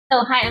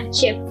Oh, hi, I'm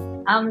Chip.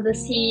 I'm the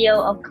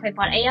CEO of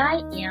Claypot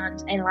AI,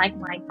 and I like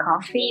my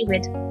coffee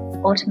with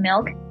oat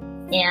milk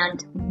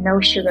and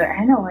no sugar. I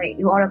don't know, like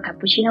you order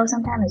cappuccino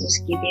sometimes, I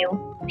just give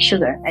you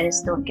sugar. I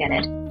just don't get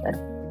it, but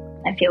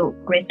I feel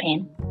great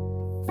pain.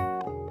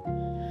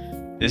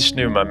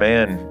 Vishnu, my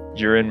man,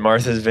 you're in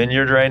Martha's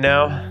Vineyard right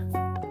now?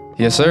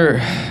 Yes, sir.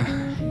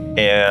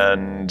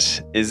 And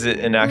is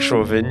it an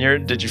actual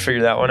vineyard? Did you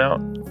figure that one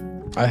out?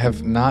 I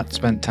have not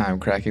spent time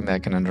cracking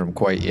that conundrum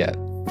quite yet.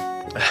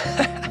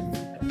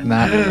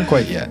 Not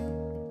quite yet.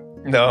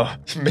 No,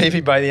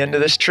 maybe by the end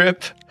of this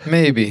trip?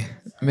 Maybe.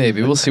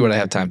 We'll see what I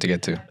have time to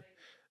get to.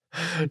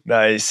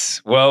 Nice.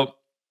 Well,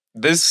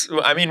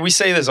 we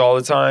say this all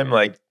the time,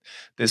 like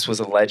this was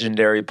a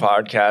legendary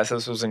podcast.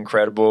 This was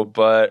incredible.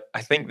 But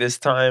I think this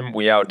time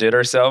we outdid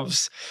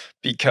ourselves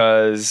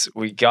because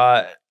we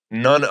got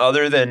none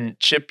other than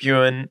Chip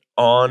Huyen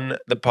on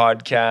the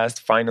podcast.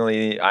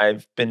 Finally,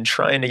 I've been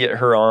trying to get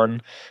her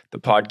on the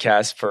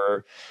podcast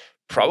for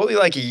probably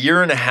like a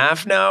year and a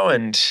half now,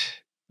 and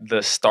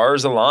the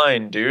stars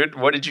aligned, dude.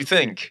 What did you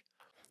think?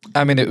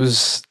 I mean,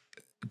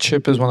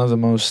 Chip is one of the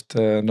most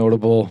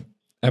notable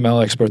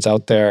ML experts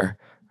out there.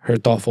 Her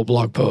thoughtful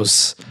blog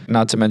posts,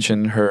 not to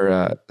mention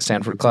her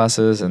Stanford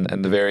classes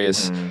and the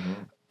various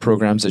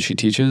programs that she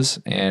teaches.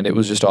 And it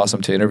was just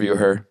awesome to interview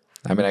her.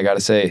 I mean, I got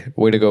to say,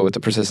 way to go with the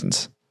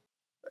persistence.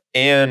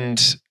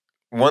 And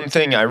one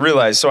thing I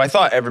realized, so I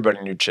thought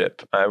everybody knew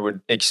Chip. I would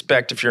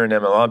expect if you're in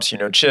MLOps, you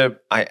know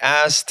Chip. I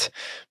asked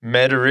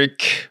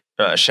Mederic,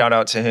 shout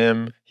out to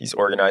him. He's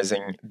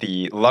organizing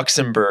the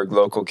Luxembourg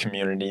local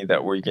community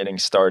that we're getting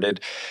started.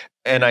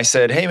 And I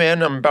said, hey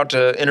man, I'm about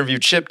to interview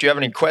Chip. Do you have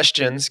any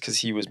questions? Because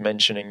he was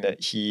mentioning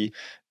that he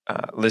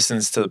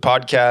listens to the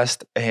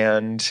podcast.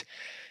 And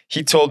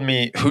he told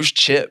me, who's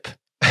Chip?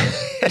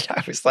 And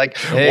I was like,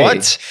 hey,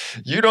 what?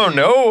 You don't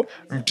know?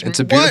 It's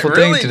a beautiful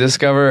thing to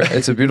discover.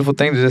 It's a beautiful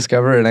thing to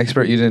discover an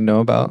expert you didn't know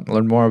about.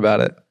 Learn more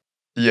about it.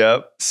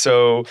 Yep.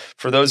 So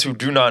for those who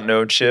do not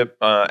know, Chip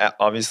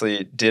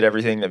obviously did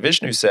everything that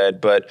Vishnu said,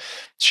 but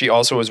she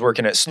also was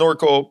working at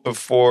Snorkel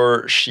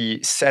before she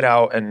set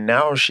out, and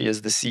now she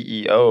is the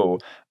CEO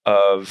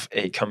of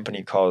a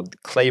company called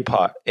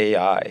Claypot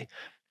AI.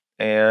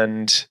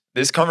 And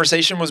this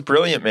conversation was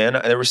brilliant, man.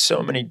 There were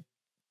so many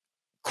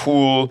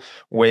cool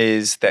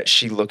ways that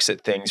she looks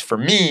at things. For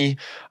me,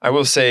 I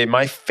will say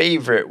my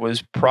favorite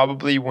was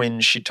probably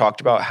when she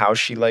talked about how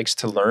she likes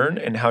to learn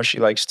and how she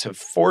likes to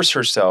force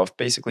herself,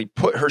 basically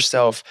put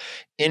herself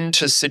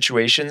into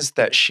situations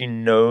that she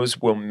knows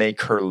will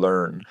make her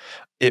learn.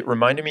 It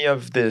reminded me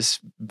of this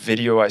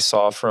video I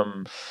saw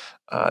from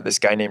this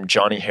guy named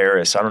Johnny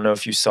Harris. I don't know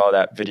if you saw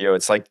that video.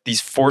 It's like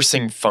these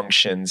forcing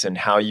functions and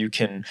how you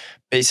can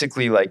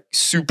basically like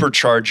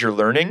supercharge your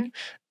learning.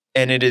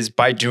 And it is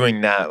by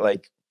doing that,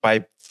 like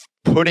by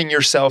putting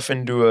yourself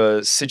into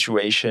a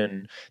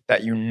situation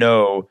that you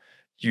know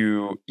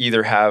you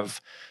either have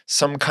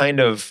some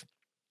kind of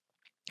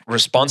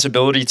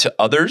responsibility to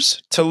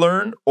others to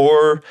learn,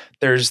 or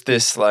there's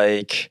this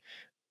like,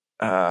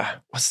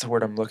 what's the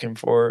word I'm looking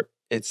for?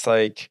 It's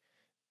like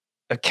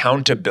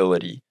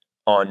accountability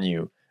on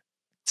you.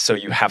 So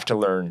you have to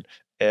learn.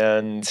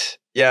 And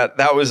yeah,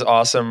 that was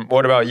awesome.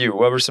 What about you?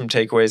 What were some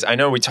takeaways? I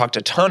know we talked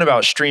a ton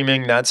about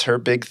streaming. That's her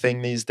big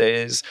thing these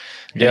days.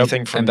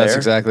 Anything from there? That's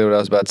exactly what I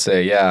was about to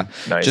say. Yeah.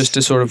 Nice. Just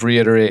to sort of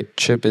reiterate,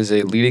 Chip is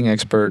a leading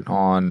expert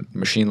on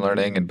machine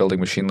learning and building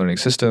machine learning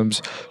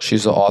systems.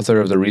 She's the author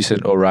of the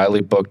recent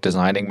O'Reilly book,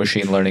 Designing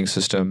Machine Learning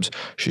Systems.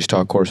 She's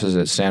taught courses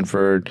at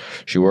Stanford.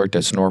 She worked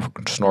at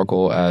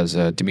Snorkel, as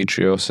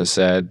Dimitrios has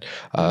said,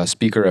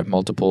 speaker at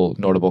multiple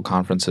notable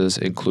conferences,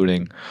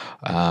 including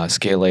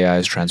Scale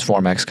AI's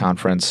TransformX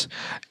conference.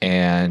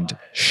 And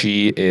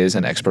she is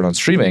an expert on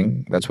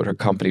streaming. That's what her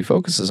company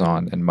focuses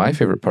on. And my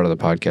favorite part of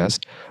the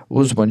podcast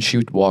was when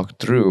she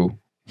walked through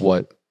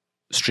what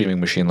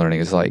streaming machine learning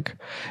is like.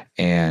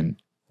 And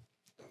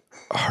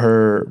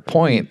her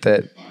point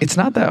that it's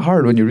not that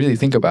hard when you really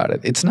think about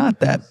it. It's not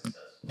that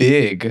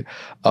big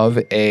of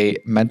a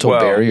mental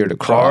barrier to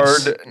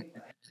cross.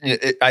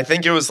 I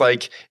think it was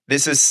like,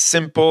 this is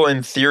simple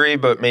in theory,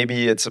 but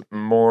maybe it's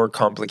more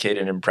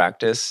complicated in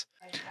practice.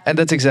 And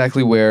that's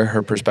exactly where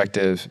her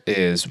perspective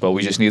is, well,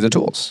 we just need the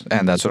tools.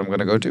 And that's what I'm going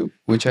to go do,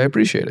 which I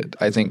appreciated.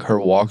 I think her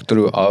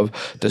walkthrough of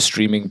the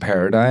streaming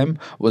paradigm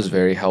was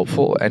very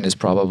helpful and is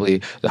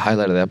probably the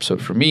highlight of the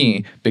episode for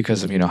me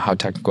because of, how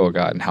technical it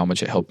got and how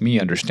much it helped me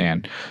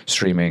understand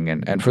streaming.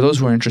 And for those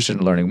who are interested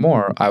in learning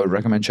more, I would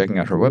recommend checking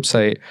out her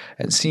website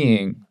and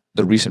seeing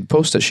the recent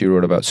post that she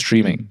wrote about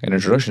streaming, an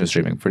introduction to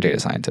streaming for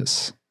data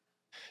scientists.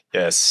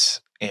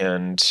 Yes.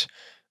 And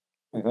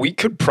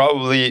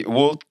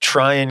we'll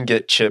try and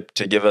get Chip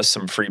to give us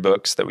some free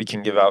books that we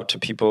can give out to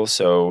people.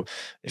 So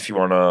if you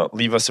want to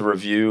leave us a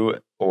review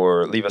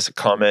or leave us a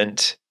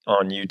comment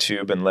on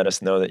YouTube and let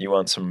us know that you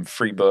want some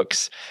free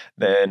books,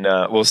 then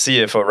we'll see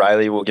if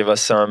O'Reilly will give us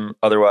some.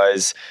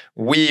 Otherwise,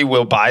 we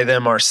will buy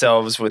them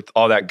ourselves with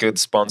all that good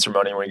sponsor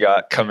money we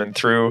got coming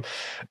through.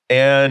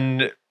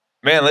 And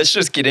man, let's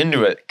just get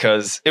into it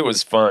because it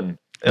was fun.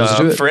 Let's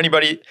do it. For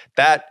anybody,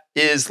 that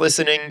is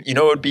listening,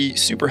 it would be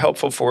super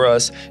helpful for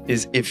us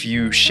is if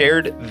you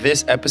shared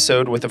this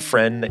episode with a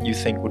friend that you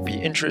think would be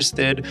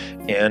interested.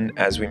 And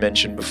as we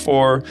mentioned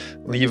before,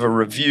 leave a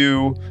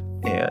review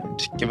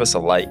and give us a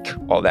like,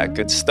 all that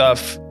good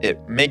stuff. It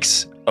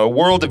makes a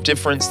world of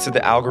difference to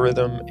the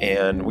algorithm,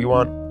 and we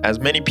want as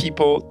many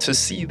people to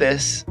see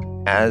this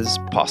as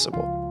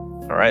possible.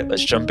 All right,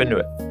 let's jump into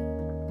it.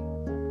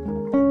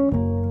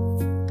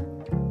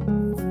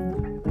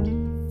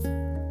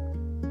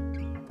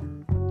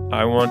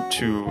 I want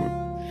to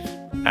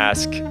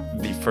ask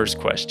the first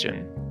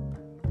question.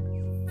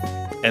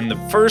 And the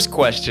first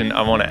question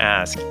I want to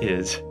ask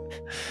is,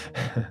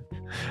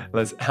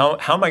 how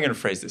am I going to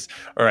phrase this?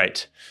 All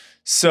right.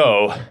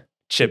 So,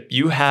 Chip,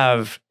 you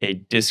have a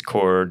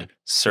Discord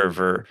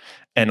server,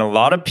 and a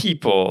lot of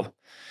people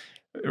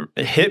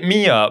hit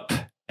me up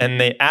and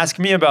they ask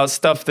me about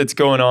stuff that's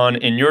going on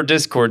in your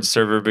Discord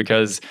server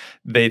because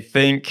they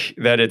think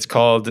that it's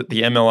called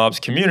the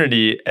MLOps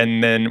community.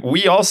 And then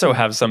we also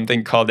have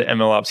something called the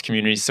MLOps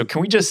community. So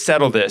can we just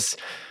settle this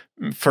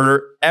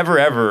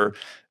forever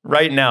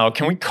right now?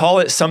 Can we call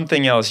it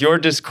something else? Your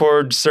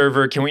Discord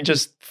server, can we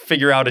just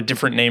figure out a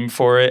different name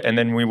for it? And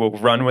then we will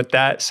run with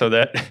that so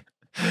that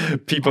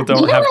people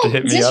don't have to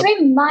hit me this up. This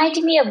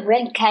reminded me of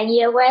when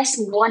Kanye West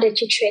wanted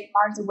to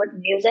trademark the word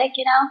music,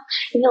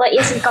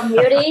 it's a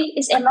community,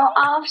 it's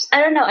MLOps. I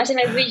don't know. I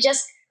think like we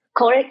just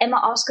call it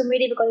MLOps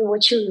community because we were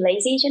too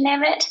lazy to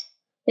name it.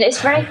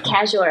 It's very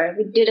casual.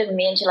 We didn't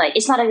mean to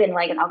it's not even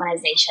like an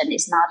organization.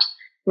 It's not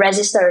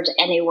registered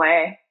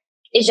anywhere.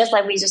 It's just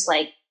like we just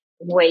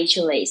way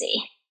too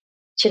lazy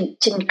to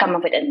come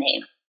up with a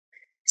name.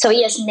 So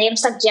yes, name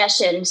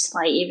suggestions.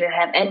 If you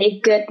have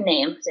any good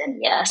names, then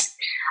yes.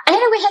 I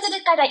think we have to do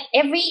that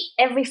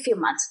every few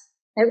months.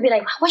 I would be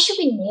like, what should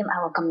we name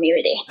our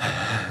community?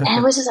 And I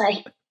was just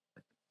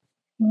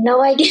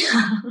no idea.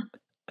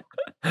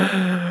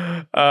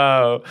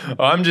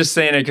 I'm just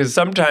saying it because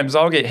sometimes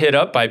I'll get hit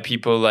up by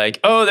people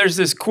there's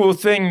this cool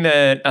thing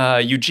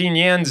that Eugene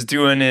Yan's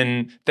doing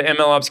in the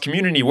MLOps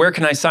community. Where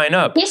can I sign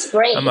up? He's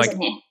great, I'm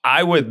isn't he?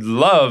 I would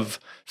love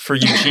for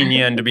Eugene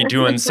Yan to be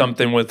doing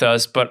something with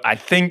us, but I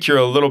think you're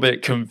a little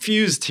bit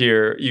confused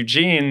here.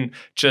 Eugene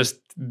just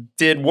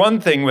did one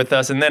thing with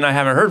us, and then I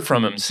haven't heard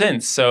from him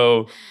since.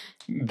 So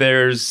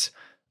there's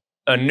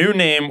a new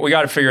name. We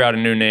got to figure out a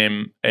new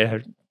name,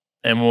 and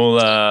we'll.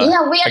 We are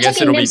I guess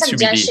taking it'll name be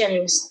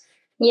suggestions.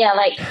 Yeah,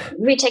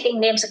 we're taking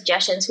name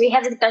suggestions. We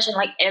have the discussion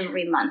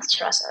every month.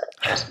 Trust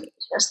me.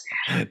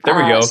 There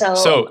we go.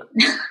 So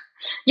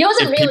yours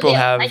is real people deal.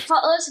 have, for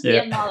us, we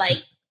are more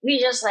we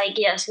just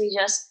we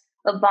just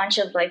a bunch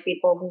of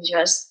people who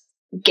just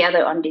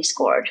gather on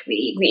Discord.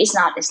 It's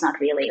not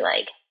really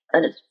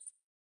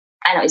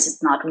I know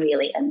it's not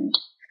really an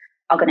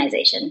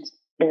organization.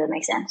 Does that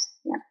make sense?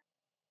 Yeah.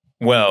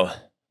 Well,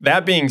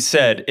 that being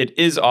said, it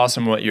is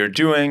awesome what you're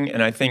doing,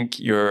 and I think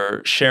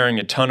you're sharing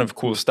a ton of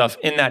cool stuff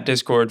in that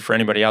Discord. For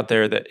anybody out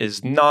there that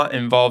is not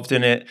involved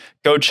in it,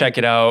 go check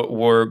it out.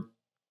 We're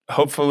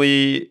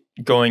hopefully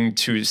going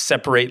to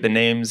separate the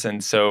names,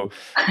 and so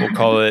we'll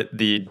call it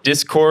the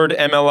Discord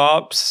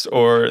MLOps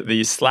or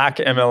the Slack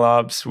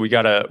MLOps. We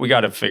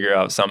gotta figure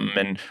out something,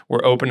 and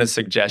we're open to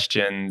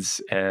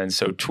suggestions. And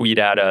so tweet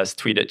at us,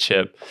 tweet at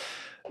Chip.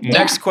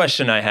 Next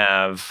question I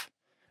have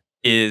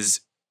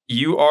is: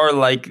 you are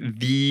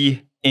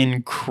the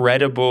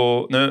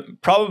incredible,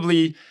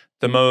 probably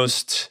the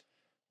most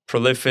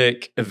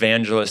prolific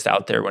evangelist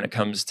out there when it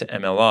comes to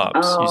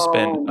MLOps. You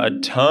spend a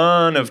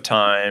ton of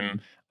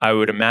time, I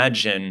would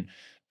imagine,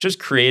 just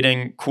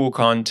creating cool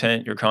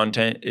content. Your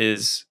content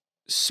is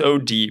so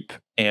deep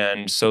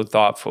and so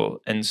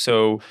thoughtful. And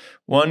so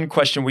one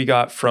question we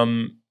got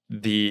from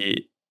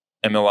the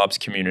MLOps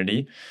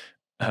community,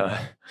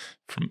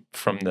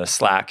 from the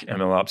Slack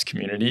MLOps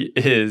community,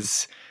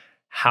 is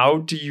how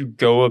do you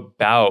go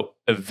about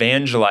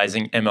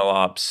evangelizing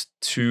MLOps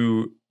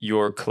to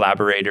your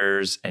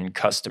collaborators and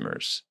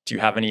customers? Do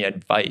you have any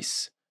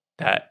advice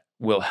that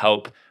will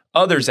help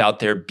others out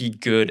there be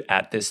good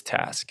at this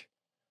task?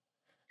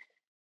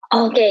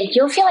 Okay,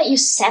 you feel like you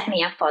set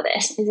me up for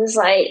this. It's just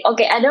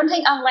okay, I don't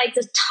think I'm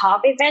the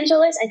top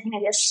evangelist. I think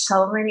there's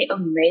so many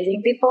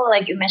amazing people.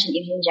 You mentioned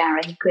Eugene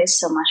Yang, he creates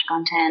so much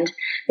content.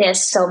 There's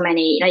so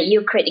many,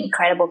 you create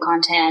incredible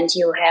content.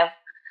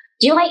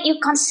 You're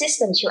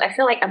consistent. I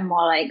feel like I'm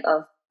more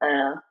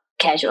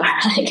casual.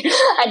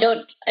 I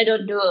don't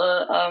do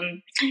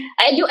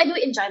I do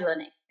enjoy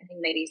learning. I think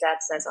maybe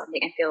that's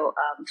something I feel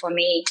for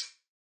me.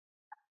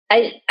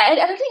 I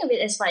don't think of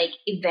it as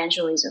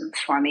evangelism.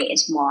 For me,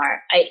 it's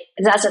more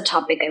that's a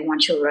topic I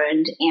want to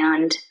learn,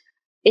 and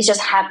it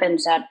just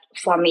happens that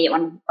for me,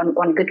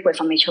 one good way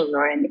for me to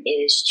learn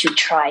is to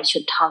try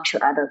to talk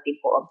to other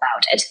people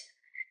about it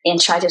and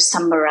try to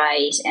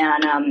summarize.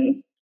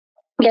 And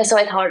so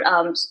I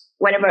thought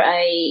whenever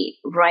I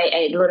write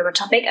a little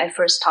topic, I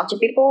first talk to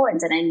people, and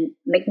then I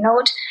make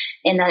note,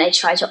 and then I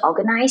try to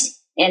organize.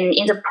 And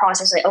in the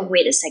process,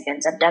 wait a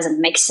second, that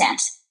doesn't make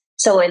sense.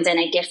 So, and then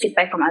I get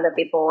feedback from other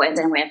people, and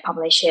then when I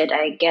publish it,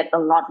 I get a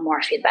lot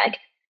more feedback.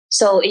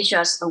 So it's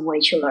just a way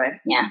to learn.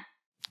 Yeah.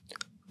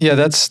 Yeah,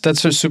 that's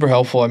super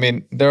helpful. I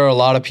mean, there are a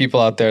lot of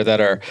people out there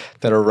that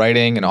are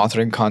writing and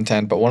authoring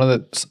content, but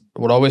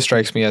what always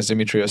strikes me, as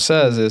Dimitrios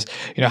says, is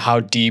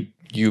how deep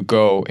you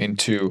go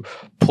into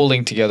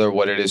pulling together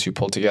what it is you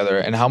pull together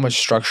and how much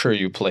structure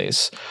you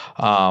place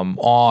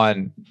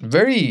on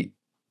very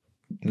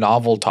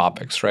novel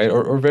topics, right?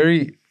 Or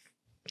very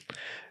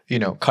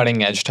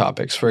cutting edge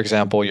topics. For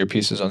example, your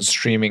pieces on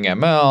streaming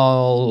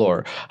ML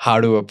or how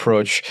to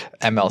approach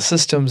ML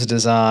systems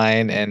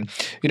design. And,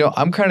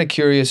 I'm kind of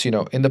curious,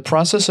 in the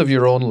process of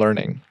your own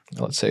learning,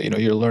 let's say,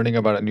 you're learning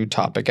about a new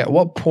topic. At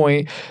what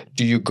point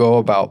do you go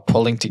about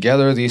pulling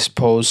together these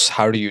posts?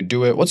 How do you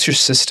do it? What's your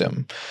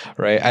system,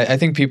 right? I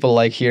think people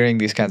like hearing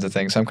these kinds of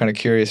things. So I'm kind of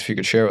curious if you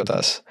could share with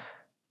us.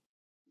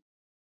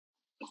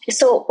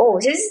 So,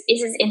 this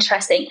is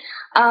interesting.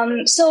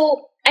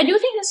 So I do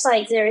think it's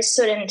like there is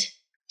certain.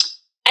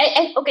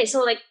 Okay,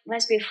 so like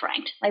let's be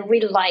frank. Like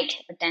we like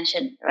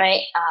attention,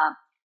 right?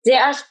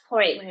 There are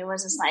points when it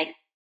was just like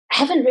I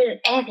haven't written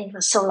anything for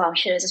so long.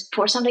 Should I just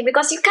pour something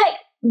because you kind of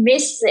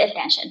miss the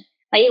attention.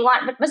 Like you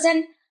want, but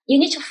then you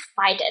need to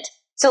fight it.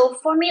 So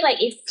for me,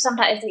 like if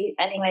sometimes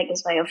I think like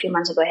it's like a few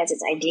months ago I had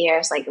this idea,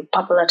 it's like a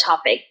popular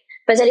topic,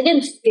 but then it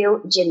didn't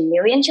feel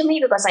genuine to me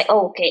because like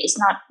it's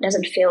not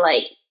doesn't feel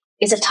like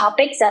it's a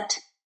topic that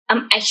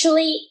I'm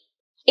actually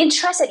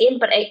interested in,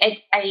 but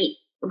I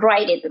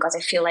write it because I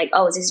feel like,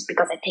 this is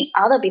because I think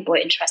other people are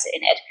interested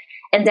in it.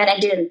 And then I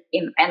didn't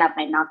end up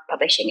not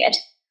publishing it.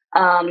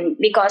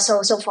 Because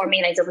so for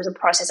me, like there was a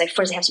process, I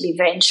first have to be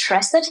very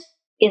interested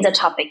in the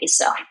topic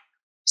itself.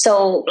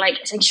 So like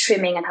I think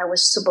streaming and how it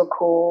was super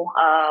cool,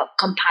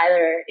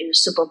 compiler, it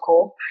was super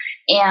cool.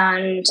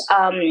 And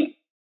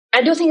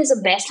I do think it's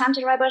the best time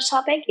to write about a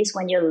topic is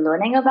when you're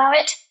learning about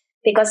it,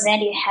 because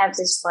then you have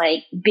this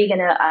like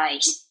beginner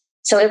eyes.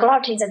 So a lot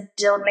of things that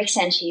don't make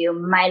sense to you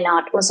might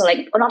not also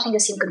like a lot of things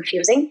that seem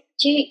confusing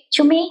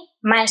to me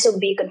might also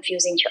be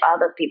confusing to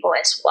other people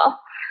as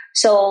well.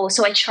 So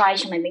I try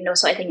to maybe know.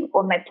 So I think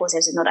all my posts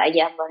have another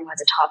idea of learning about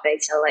the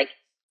topic. So like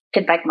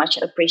feedback much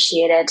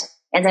appreciated.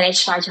 And then I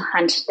try to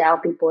hunt down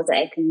people that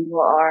I think who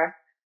are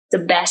the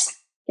best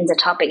in the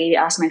topic. If you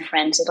ask my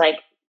friends, it's like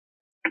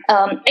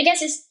I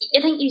guess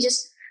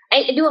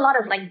I do a lot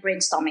of like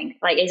brainstorming.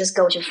 Like I just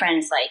go to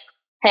friends like,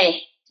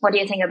 hey, what do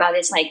you think about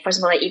this? Like, first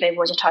of all, like, if I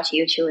were to talk to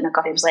you too in a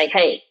coffee, it was like,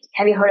 hey,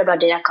 have you heard about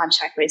data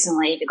contract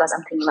recently? Because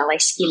I'm thinking about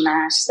like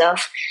schema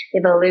stuff,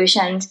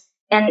 evolutions.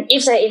 And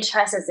if they're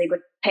interested, they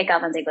could pick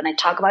up and they're going to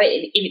talk about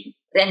it.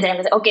 And then I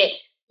was like, okay,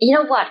 you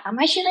know what? I'm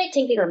actually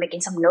thinking of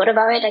making some note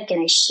about it. Like, can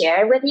I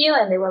share it with you?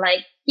 And they were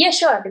like, yeah,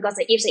 sure. Because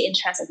like, if they're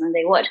interested, then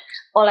they would.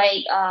 Or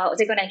like,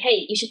 they're going to,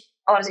 hey, you should,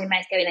 or they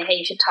might go like, hey,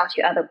 you should talk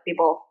to other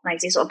people like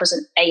this or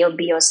person A or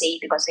B or C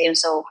because they're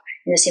also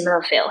in a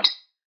similar field.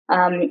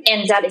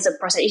 And that is a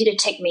process. It usually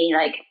take me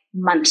like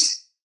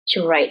months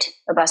to write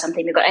about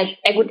something because I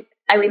would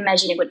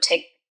imagine it would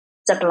take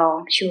that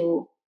long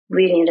to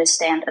really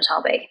understand a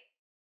topic.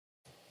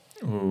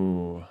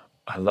 Ooh,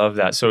 I love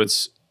that. So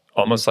it's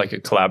almost like a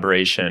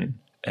collaboration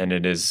and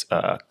it is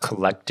a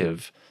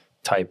collective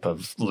type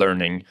of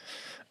learning.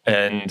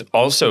 And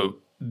also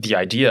the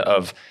idea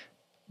of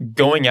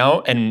going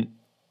out and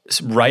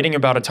writing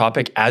about a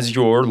topic as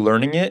you're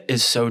learning it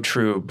is so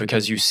true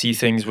because you see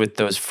things with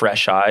those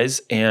fresh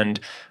eyes and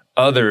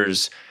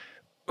others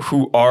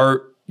who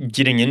are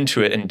getting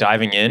into it and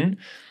diving in,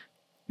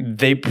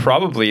 they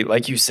probably,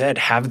 like you said,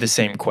 have the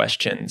same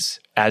questions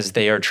as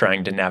they are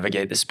trying to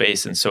navigate the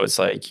space. And so it's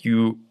like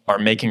you are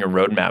making a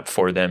roadmap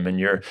for them and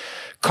you're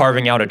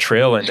carving out a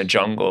trail in the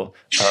jungle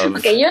of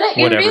okay,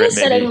 you're really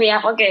setting me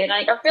up. Okay,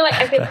 like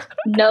I feel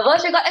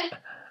nervous because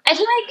I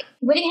feel like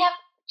when you have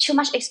too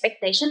much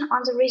expectation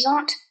on the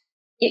result,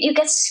 you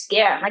get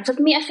scared. Like for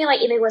me, I feel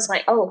like if it was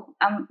like,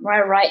 I'm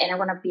right, and I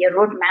want to be a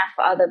roadmap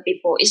for other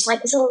people, it's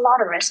like it's a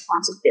lot of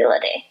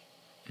responsibility.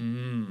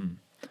 And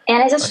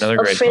I just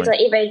afraid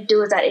that if I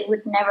do that, it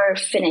would never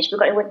finish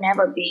because it would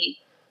never be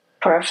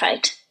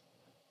perfect.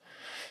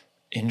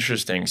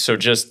 Interesting. So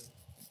just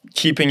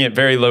keeping it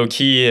very low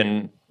key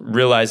and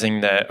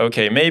realizing that,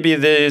 okay, maybe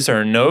these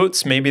are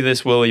notes, maybe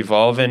this will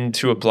evolve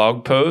into a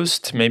blog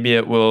post, maybe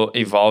it will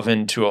evolve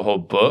into a whole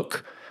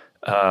book,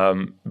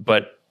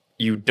 but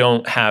you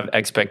don't have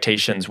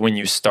expectations when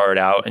you start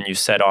out and you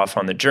set off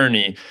on the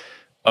journey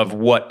of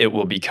what it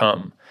will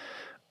become.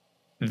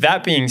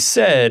 That being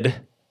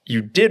said,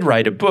 you did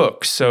write a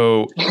book.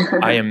 So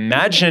I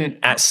imagine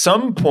at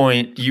some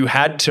point you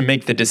had to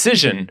make the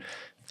decision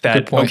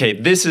that, okay,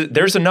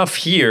 there's enough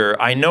here.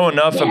 I know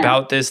enough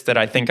about this that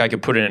I think I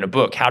could put it in a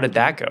book. How did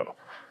that go?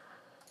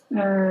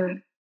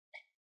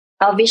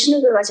 Vishnu,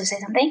 would you like to say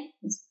something?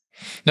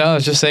 No, I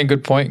was just saying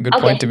good point. Good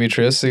point,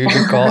 Demetrius.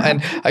 Good call.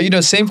 And,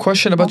 same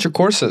question about your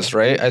courses,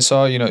 right? I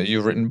saw,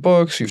 you've written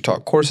books, you've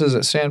taught courses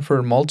at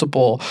Stanford,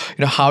 multiple.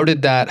 How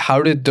did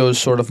those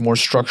sort of more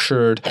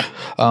structured,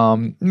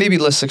 maybe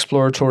less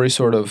exploratory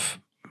sort of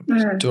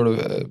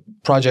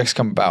projects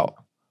come about?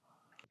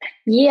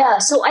 Yeah.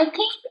 So I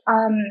think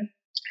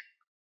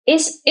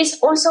It's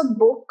also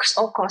books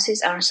or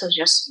courses are also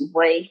just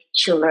way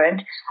to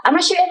learn. I'm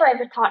not sure if I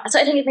ever thought. So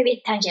I think it may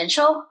be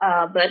tangential,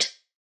 but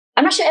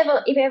I'm not sure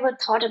if you ever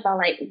thought about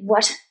like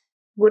what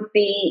would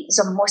be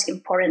the most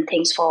important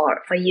things for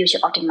you to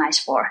optimize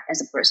for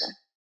as a person.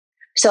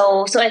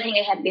 So I think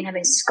I had been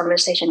having this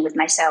conversation with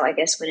myself, I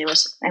guess, when I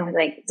was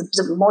like,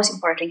 the most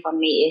important thing for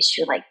me is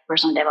to like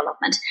personal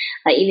development.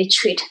 Like if you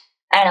treat,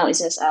 I don't know,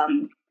 it's just,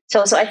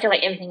 so I feel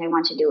like everything I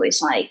want to do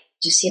is like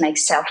to see like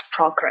self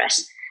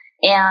progress.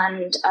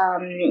 And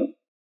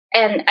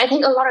I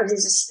think a lot of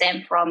this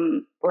stem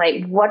from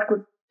like what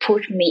would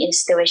put me in a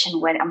situation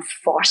when I'm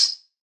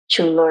forced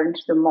to learn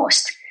the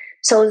most.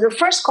 So the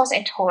first course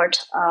I taught,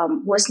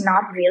 was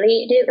not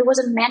really, it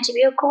wasn't meant to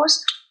be a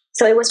course.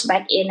 So it was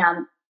back in,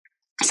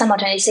 summer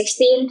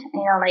 2016,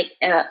 like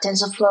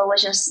TensorFlow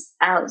was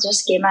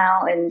just came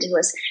out, and it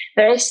was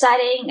very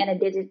exciting. And I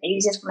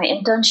used it for my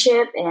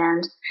internship,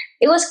 and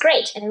it was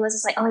great. And it was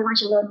just like, oh, I want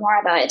to learn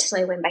more about it. So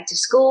I went back to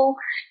school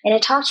and I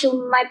talked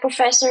to my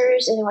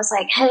professors, and it was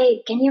like,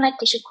 hey, can you like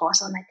teach a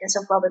course on like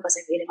TensorFlow because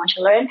I really want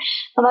to learn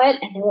about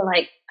it? And they were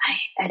like,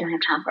 I don't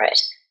have time for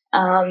it.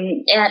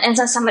 And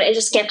so somebody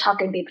just kept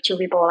talking to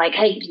people like,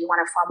 hey, do you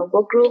want to form a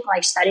book group,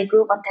 like study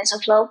group on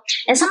TensorFlow?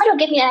 And somebody will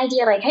give me an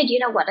idea like, hey, do you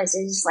know what is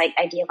this like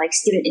idea like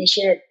student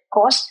initiated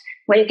course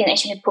where you can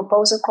actually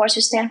propose a course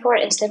to Stanford,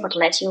 and Stanford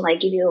lets you like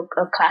give you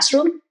a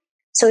classroom.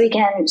 So you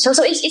can, so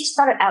it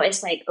started out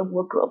as like a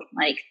work group,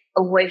 like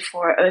a way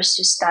for us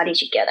to study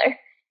together.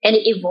 And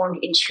it evolved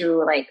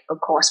into like a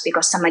course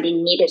because somebody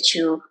needed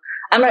to,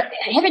 have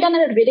you done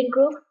a reading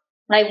group?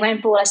 Like when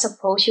people are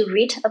supposed to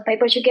read a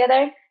paper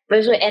together,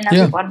 but we end up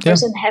with one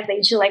person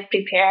having to like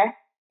prepare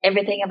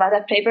everything about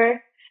that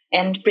paper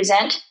and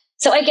present.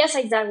 So I guess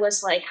like that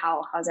was like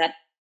how that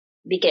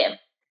became.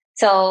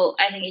 So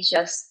I think it's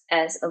just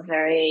as a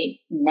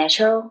very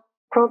natural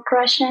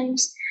progression.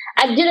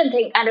 I don't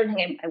think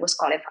I was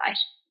qualified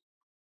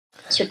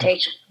to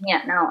teach.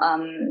 Yeah,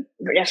 no,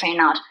 definitely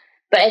not.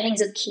 But I think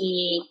the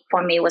key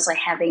for me was like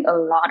having a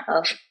lot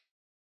of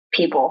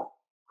people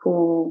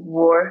who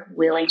were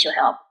willing to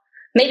help.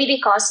 Maybe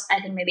because I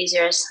think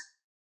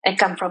I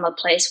come from a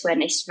place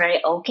when it's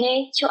very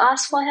okay to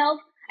ask for help.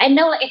 I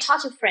know, like I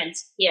talk to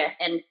friends here,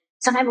 and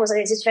sometimes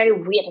it's just very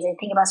weird as I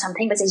think about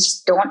something, but they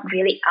just don't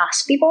really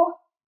ask people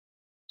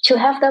to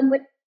help them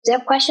with their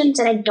questions,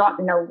 and I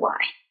don't know why.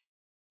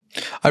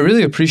 I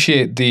really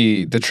appreciate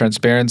the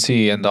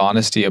transparency and the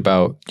honesty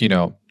about,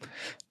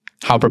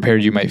 how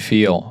prepared you might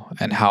feel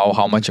and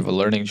how much of a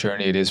learning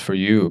journey it is for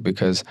you,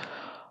 because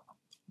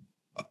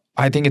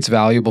I think it's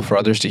valuable for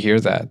others to hear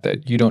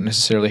that you don't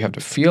necessarily have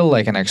to feel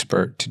like an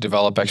expert to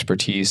develop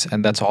expertise.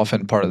 And that's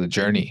often part of the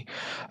journey,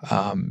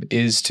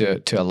 is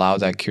to allow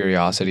that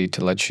curiosity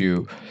to let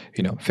you,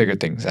 figure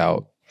things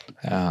out.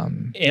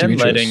 And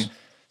letting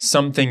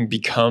something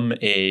become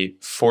a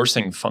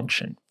forcing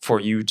function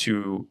for you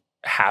to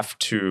have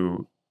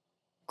to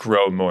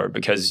grow more,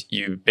 because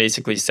you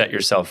basically set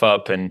yourself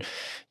up and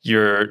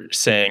you're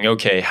saying,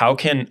 okay, how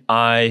can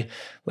I,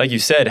 like you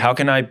said, how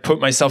can I put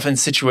myself in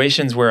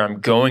situations where I'm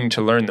going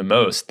to learn the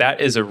most?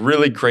 That is a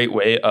really great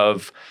way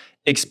of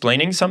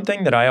explaining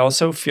something that I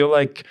also feel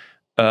like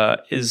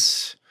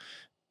it's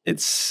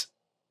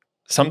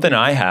something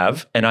I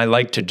have and I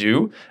like to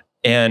do.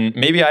 And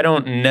maybe I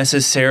don't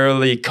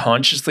necessarily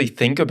consciously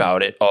think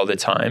about it all the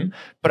time,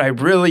 but I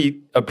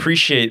really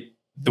appreciate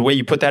the way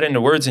you put that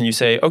into words and you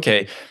say,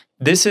 okay,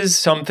 this is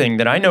something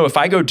that I know if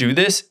I go do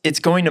this, it's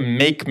going to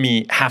make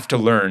me have to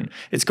learn.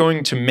 It's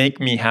going to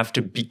make me have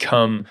to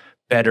become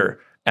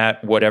better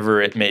at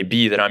whatever it may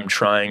be that I'm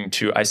trying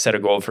to, I set a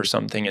goal for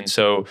something. And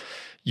so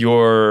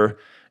you're,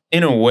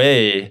 in a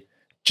way,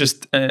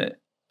 just, I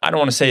don't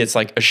want to say it's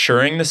like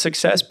assuring the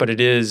success, but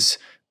it is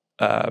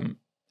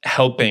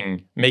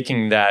helping,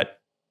 making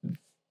that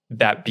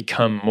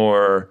become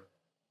more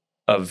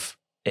of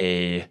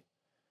a,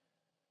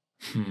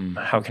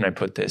 how can I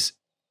put this?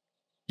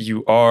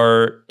 You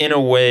are, in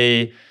a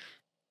way,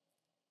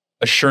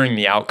 assuring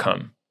the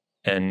outcome.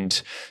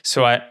 And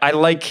so I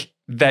like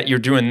that you're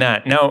doing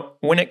that. Now,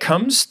 when it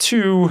comes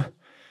to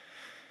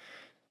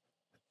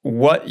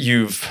what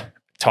you've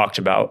talked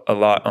about a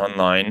lot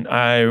online,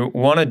 I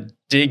want to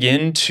dig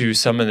into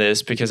some of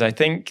this because I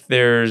think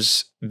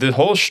the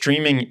whole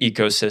streaming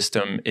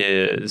ecosystem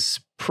is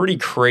pretty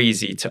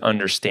crazy to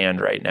understand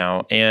right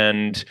now.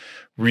 And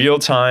real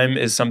time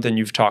is something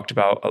you've talked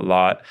about a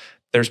lot.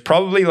 There's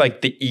probably like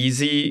the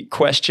easy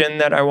question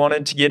that I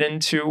wanted to get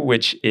into,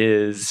 which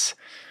is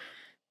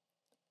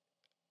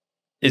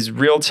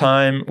real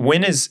time,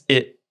 when is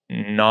it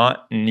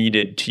not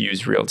needed to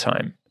use real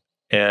time?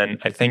 And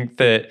I think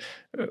that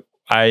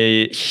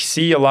I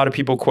see a lot of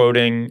people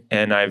quoting,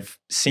 and I've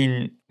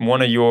seen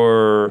one of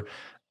your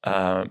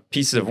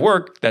pieces of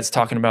work that's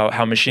talking about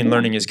how machine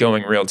learning is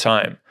going real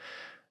time.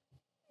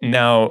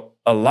 Now,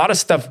 a lot of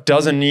stuff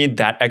doesn't need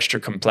that extra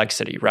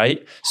complexity,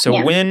 right?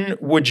 So when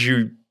would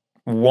you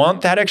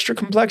want that extra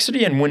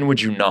complexity and when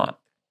would you not?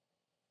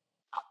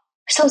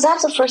 So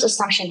that's the first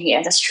assumption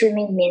here, that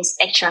streaming means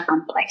extra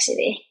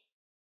complexity.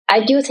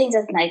 I do think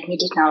that like new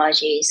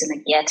technology is going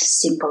to get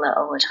simpler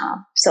over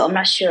time. So I'm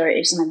not sure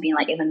it's going to be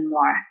like even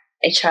more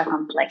extra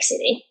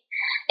complexity.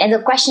 And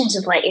the question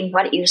is like, in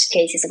what use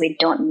cases we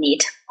don't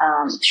need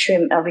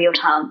stream real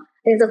time?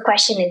 The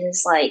question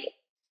is like,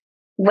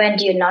 when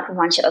do you not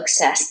want to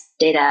access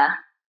data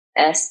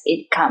as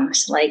it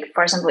comes? Like,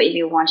 for example, if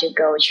you want to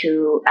go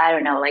to, I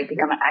don't know, like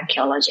become an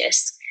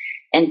archaeologist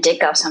and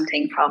dig up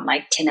something from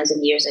like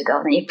 10,000 years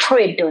ago, then you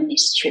probably don't need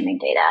streaming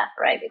data,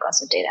 right? Because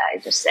the data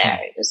is just there.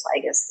 It's just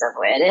like, it's the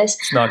way it is.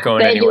 It's not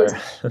going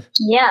anywhere.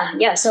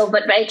 Yeah. So,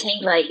 but I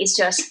think like, it's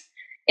just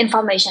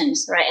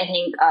informations, right? I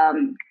think,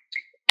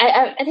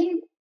 I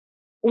think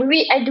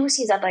I do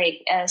see that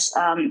like as,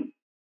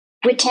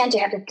 we tend to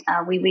have,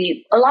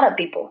 a lot of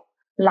people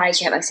like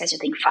to have access to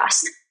things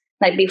fast.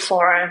 Like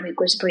before, we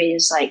could pretty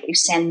like you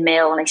send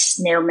mail, like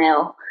snail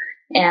mail,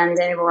 and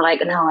then we were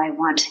like, no, I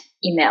want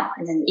email,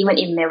 and then even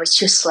email was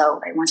too slow.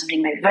 I want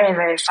something like very,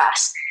 very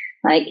fast,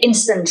 like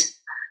instant.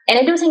 And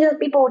I do think that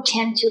people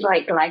tend to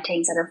like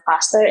things that are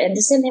faster, and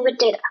the same thing with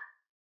data.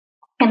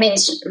 I mean,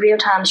 real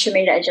time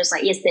streaming data is just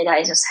like, yes, data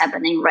is just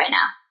happening right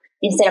now,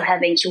 instead of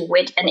having to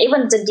wait. And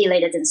even the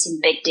delay doesn't seem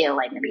big deal,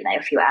 like maybe like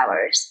a few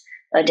hours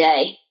a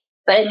day.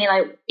 But I mean,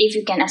 like, if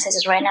you can access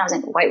it right now,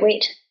 then why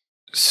wait?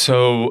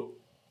 So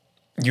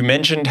you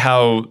mentioned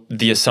how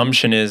the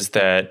assumption is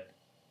that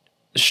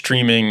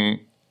streaming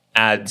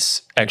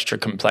adds extra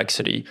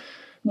complexity.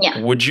 Yeah.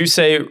 Would you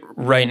say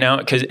right now,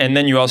 and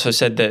then you also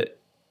said that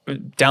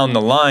down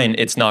the line,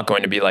 it's not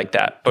going to be like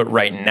that. But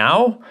right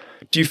now,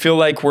 do you feel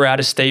like we're at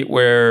a state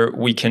where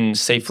we can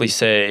safely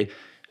say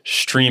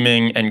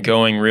streaming and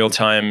going real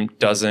time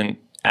doesn't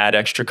add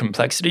extra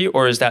complexity?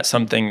 Or is that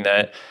something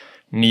that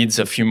needs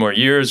a few more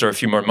years or a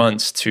few more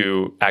months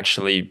to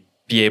actually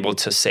be able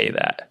to say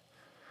that?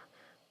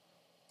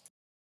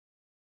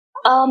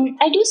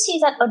 I do see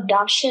that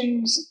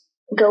adoption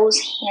goes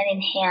hand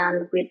in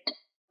hand with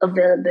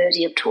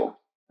availability of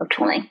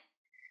tooling.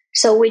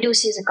 So we do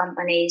see the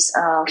companies,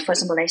 for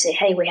example, they say,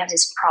 hey, we have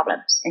these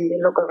problems, and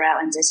we look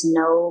around and there's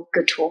no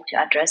good tool to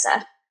address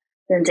that.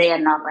 Then they are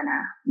not going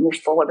to move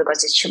forward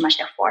because it's too much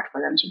effort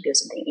for them to build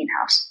something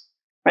in-house.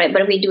 Right,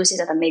 but we do see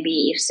that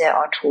maybe if there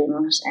are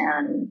tools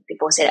and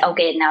people say,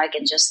 okay, now I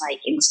can just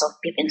like install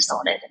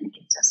it and it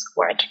can just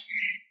work,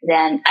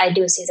 then I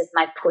do see that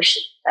might push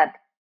that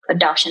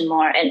adoption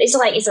more. And it's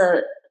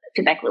a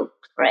feedback loop,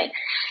 right?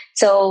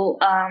 So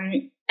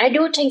I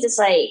do think it's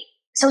like,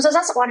 so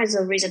that's one of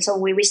the reasons. So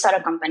we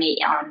started a company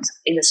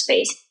in the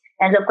space.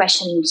 And the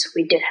questions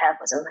we did have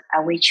was,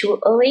 are we too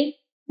early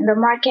in the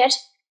market?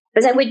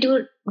 But then we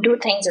do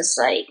things that's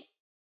like,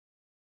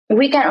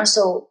 we can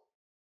also,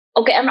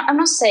 okay, I'm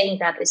not saying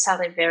that it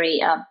sounded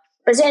very,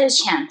 but there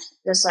is a chance.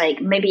 Just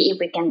like maybe if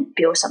we can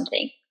build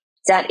something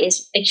that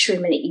is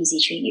extremely easy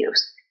to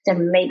use,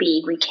 then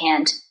maybe we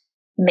can't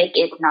make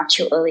it not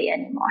too early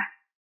anymore.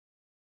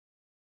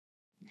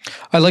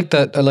 I like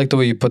that. I like the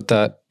way you put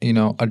that.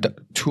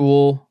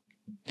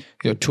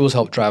 Tools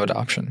help drive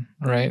adoption,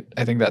 right?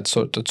 I think that's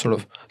sort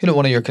of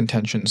one of your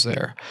contentions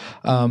there.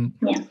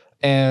 Yeah.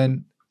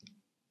 And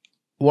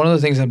one of the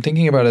things I'm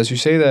thinking about as you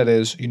say that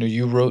is,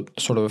 you wrote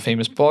sort of a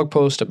famous blog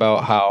post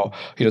about how,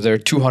 there are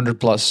 200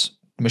 plus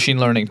machine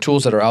learning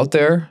tools that are out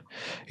there.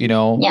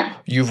 Yeah.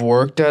 You've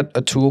worked at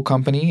a tool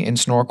company in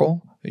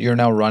Snorkel. You're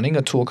now running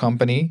a tool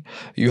company.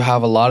 You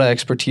have a lot of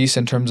expertise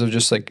in terms of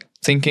just like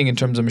thinking in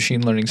terms of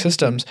machine learning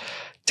systems.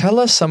 Tell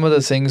us some of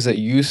the things that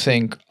you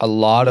think a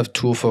lot of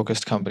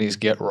tool-focused companies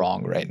get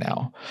wrong right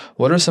now.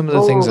 What are some of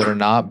the things that are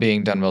not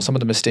being done well? Some of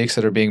the mistakes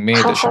that are being made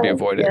that should be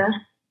avoided? Yeah.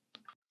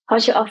 How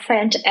to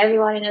offend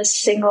everyone in a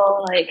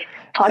single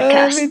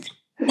podcast?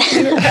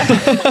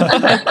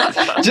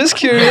 Just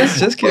curious.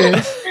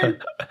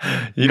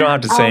 You don't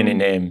have to say any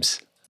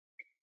names.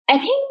 I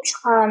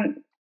think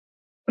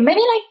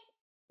maybe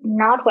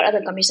not what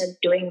other companies are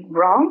doing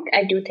wrong.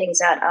 I do think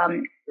that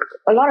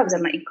a lot of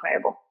them are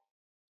incredible.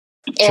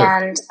 Sure.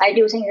 And I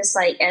do think it's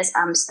as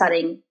I'm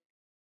starting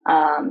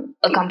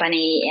a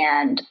company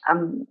and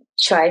I'm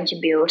trying to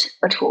build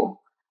a tool,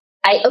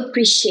 I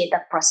appreciate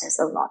that process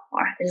a lot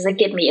more. It's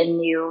give me a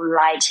new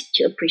light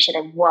to appreciate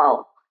it.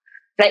 Wow.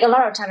 A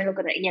lot of time I look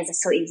at it, yes,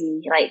 it's so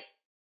easy.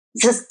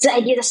 Just the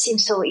idea just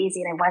seems so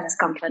easy. Why this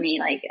company?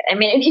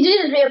 You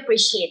didn't really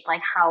appreciate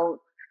how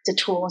the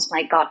tools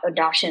got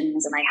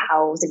adoptions and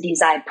how the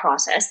design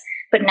process.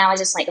 But now I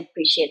just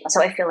appreciate.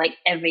 So I feel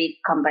every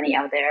company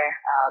out there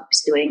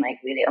is doing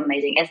really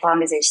amazing as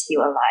long as they're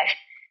still alive.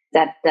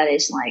 That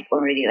is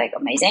already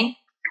amazing.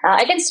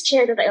 I can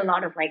share that a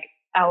lot of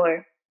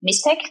our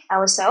mistake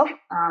ourselves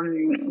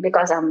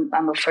because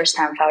I'm a first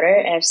time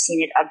founder. I've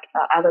seen it at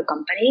other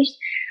companies.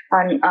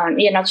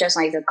 Not just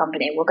the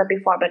company I worked at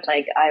before, but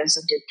I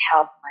also did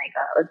help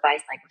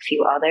advise a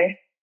few other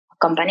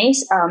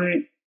companies.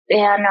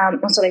 And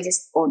also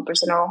this own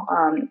personal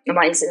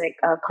one is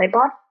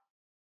Claypot.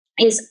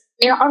 Is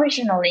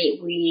originally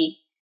we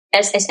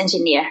as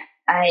engineer,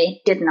 I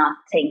did not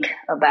think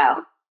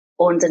about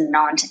all the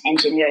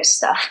non-engineer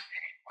stuff.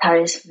 That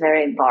is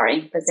very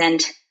boring. But then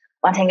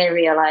one thing I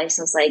realized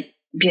was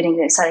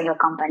starting your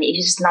company.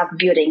 You're just not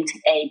building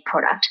a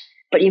product,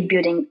 but you're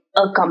building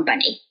a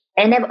company.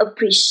 I never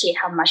appreciate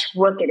how much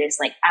work it is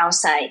like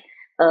outside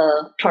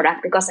a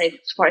product, because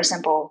like, for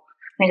example,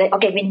 when like,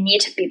 okay, we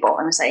need people.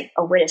 And I was like,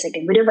 oh, wait a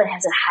second. We don't even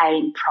have the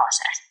hiring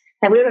process.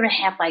 Like we don't even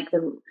have like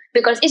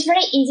because it's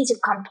very easy to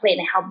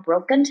complain how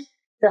broken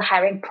the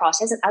hiring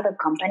process at other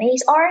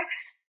companies are.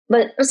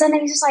 But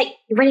sometimes it's just like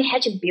when you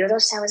had to build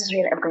those services,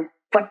 really, okay,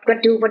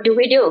 what do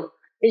we do?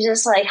 It's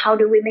just like, how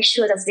do we make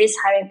sure that this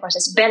hiring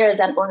process is better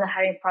than all the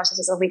hiring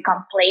processes that we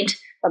complained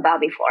about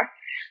before?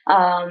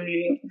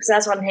 So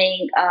that's one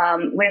thing.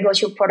 When you go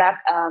to a product,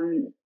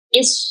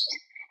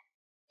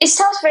 it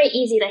sounds very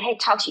easy. Like, hey,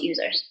 talk to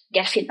users,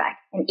 get feedback,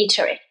 and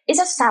iterate. It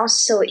just sounds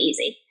so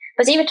easy.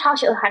 But if you talk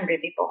to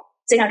 100 people,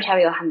 they're gonna tell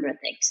you 100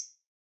 things.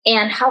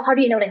 And how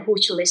do you know like who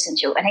to listen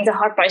to? I think the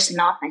hard part is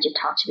not that you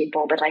talk to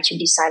people, but like to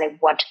decide like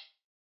what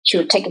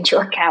to take into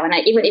account. And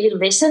like, even if you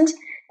listened,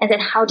 and then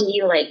how do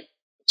you like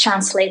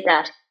translate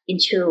that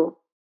into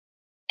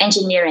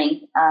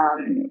engineering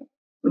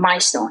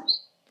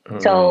milestones?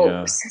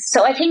 So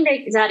I think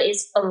like that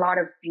is a lot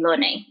of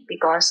learning,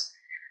 because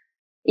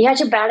you have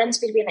to balance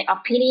between like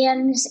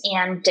opinions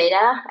and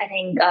data. I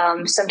think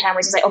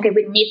sometimes it's like, okay,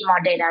 we need more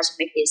data to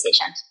make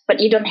decisions, but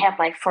you don't have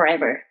like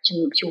forever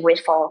to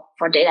wait for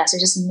data. So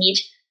you just need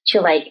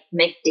to like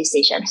make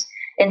decisions.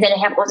 And then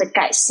you have all the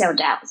guys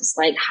self-doubt. It's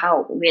like,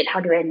 how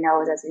do I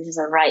know that this is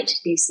the right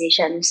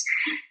decisions?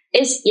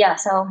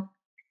 So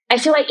I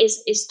feel like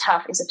it's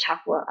tough. It's a tough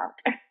world out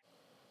there.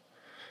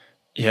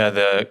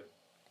 Yeah,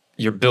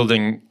 you're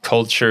building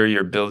culture,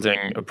 you're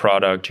building a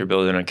product, you're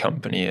building a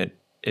company.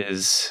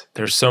 There's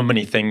so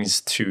many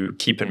things to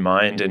keep in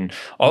mind, and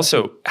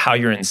also how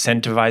you're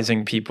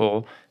incentivizing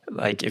people.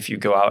 Like if you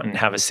go out and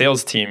have a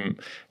sales team,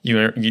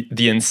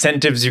 the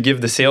incentives you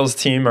give the sales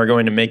team are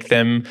going to make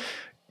them,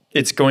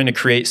 it's going to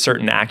create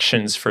certain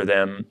actions for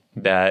them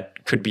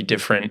that could be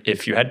different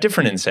if you had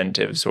different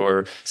incentives,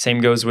 or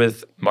same goes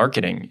with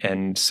marketing.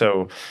 And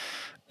so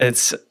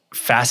it's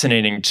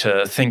fascinating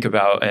to think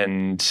about.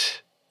 And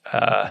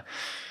I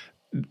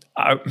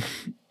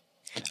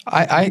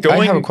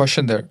have a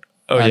question there.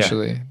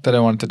 That I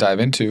wanted to dive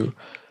into.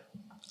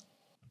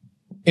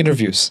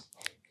 Interviews.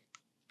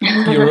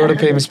 You wrote a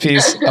famous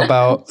piece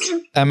about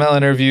ML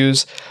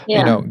interviews,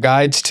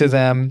 guides to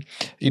them.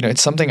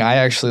 It's something I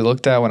actually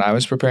looked at when I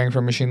was preparing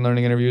for machine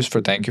learning interviews.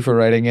 Thank you for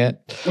writing it.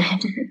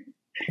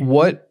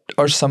 What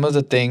are some of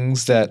the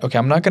things that,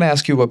 I'm not going to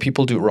ask you what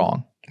people do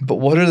wrong, but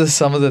what are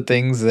some of the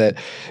things that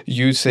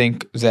you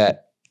think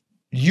that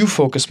you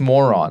focus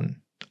more on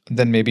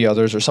than maybe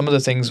others, or some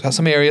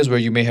areas where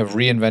you may have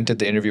reinvented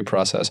the interview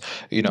process,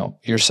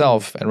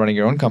 yourself, and running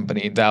your own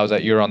company now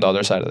that you're on the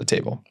other side of the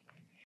table?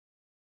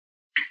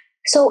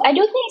 So I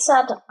do think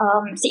that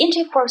the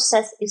interview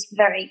process is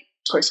very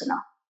personal,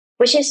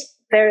 which is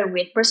very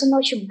weird,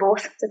 personal to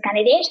both the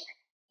candidate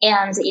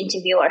and the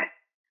interviewer.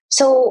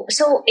 So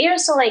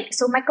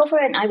my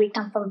co-founder and I, we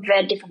come from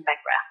very different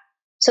background.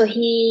 So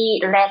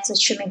he led the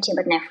streaming team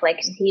at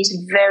Netflix. He's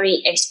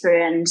very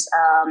experienced.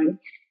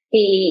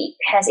 He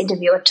has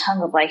interviewed a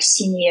ton of like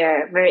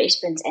senior, very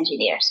experienced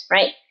engineers,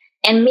 right?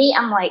 And me,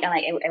 I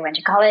went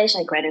to college,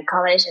 I graduated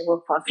college, I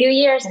worked for a few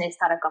years, and I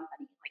started a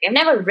company. Like I've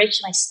never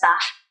reached my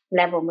staff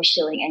level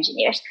machine learning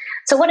engineers.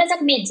 So what does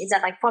that mean? Is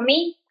that like for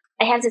me,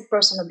 I have this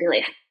personal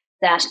belief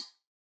that,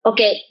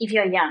 okay, if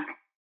you're young,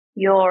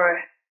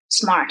 you're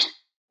smart,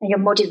 and you're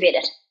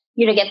motivated,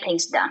 you're gonna get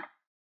things done,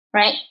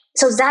 right?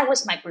 So that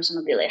was my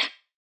personal belief.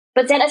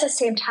 But then at the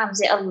same time,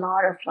 there are a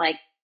lot of like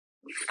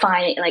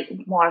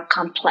more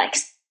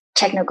complex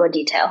technical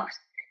details.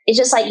 It's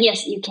just like,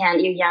 yes, you can,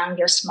 you're young,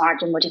 you're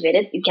smart, you're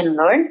motivated, you can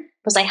learn,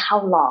 but like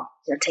how long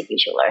does it take you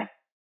to learn?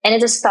 And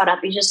as a startup,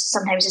 you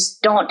sometimes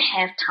just don't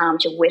have time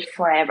to wait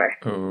forever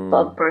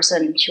for a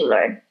person to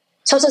learn.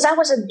 So that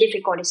was a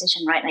difficult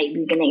decision, right? Like in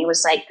the beginning, it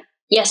was like,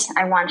 yes,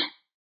 I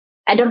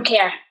don't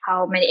care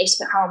how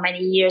many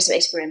years of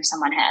experience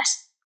someone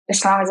has,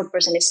 as long as the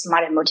person is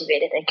smart and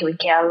motivated, and we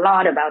care a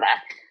lot about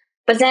that.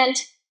 But then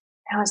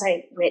I was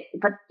like, wait,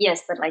 but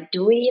like,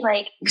 do we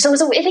like, so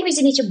I think we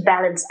need to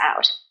balance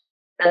out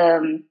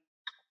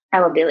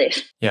our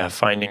belief. Yeah.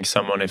 Finding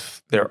someone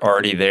if they're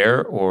already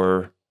there,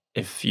 or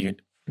if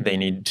they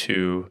need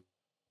to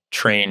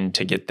train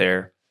to get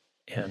there.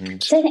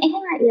 And so I think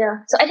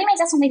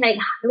that's something like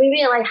we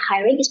really like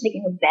hiring is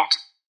making a bet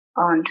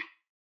on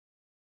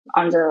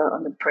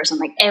the person.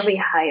 Like every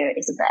hire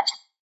is a bet.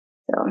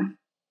 So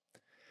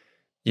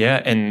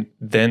yeah, and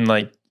then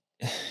like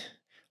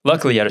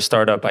luckily at a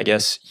startup, I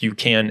guess you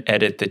can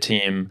edit the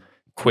team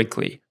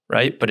quickly,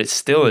 right? But it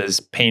still is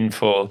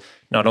painful,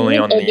 not only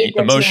on the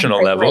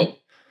emotional level.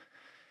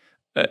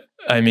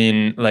 I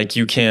mean, like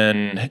you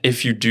can,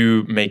 if you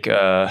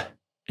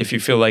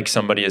feel like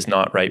somebody is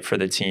not right for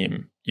the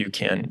team, you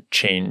can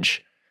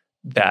change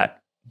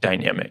that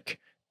dynamic.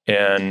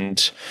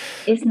 And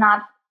it's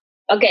not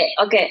okay.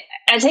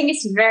 I think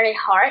it's very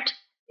hard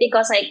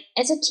because like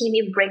as a team,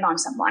 you bring on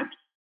someone.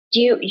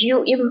 You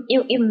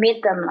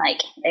meet them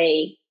like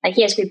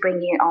yes, we bring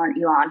you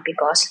on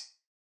because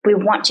we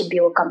want to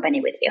build a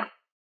company with you.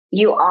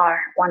 you are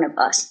one of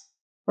us,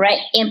 right?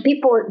 And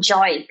people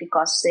join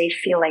because they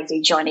feel like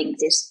they're joining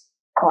this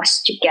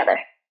cause together.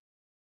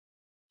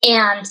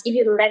 And if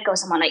you let go of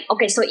someone, like,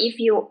 okay, so if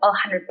you're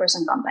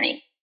 100%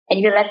 company and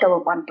if you let go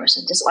of one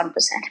person, just 1%,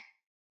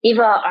 if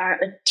you are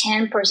a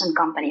 10%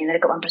 company and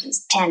let go of one person,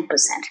 it's 10%.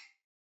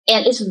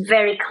 And it's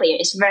very clear,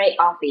 it's very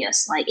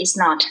obvious. Like, it's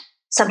not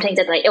something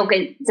that, like,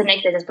 okay, the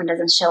next day this person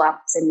doesn't show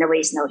up, so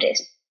nobody's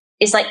noticed.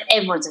 It's like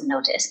everyone's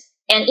noticed.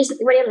 And it's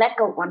when you let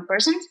go of one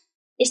person,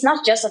 it's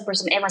not just a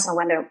person, everyone's gonna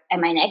wonder,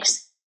 am I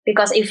next?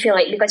 Because you feel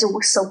like, because you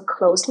work so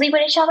closely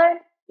with each other,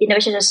 you know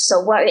each other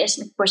so well,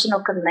 it's a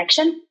personal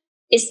connection.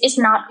 It's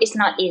not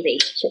easy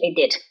to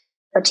edit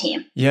a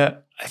team. Yeah,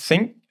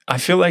 I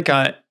feel like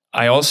I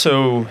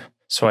also,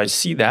 so I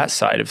see that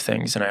side of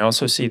things, and I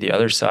also see the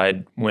other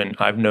side when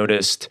I've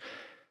noticed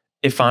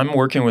if I'm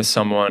working with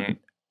someone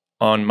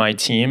on my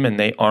team and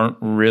they aren't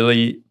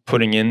really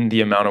putting in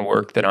the amount of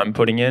work that I'm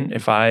putting in,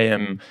 if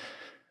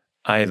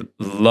I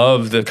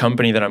love the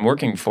company that I'm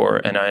working for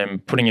and I am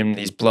putting in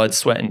these blood,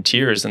 sweat, and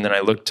tears, and then I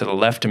look to the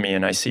left of me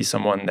and I see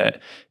someone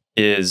that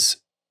is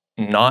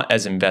not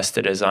as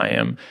invested as I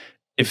am,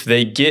 if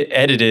they get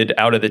edited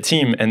out of the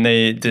team and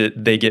they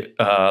get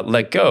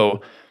let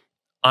go,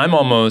 I'm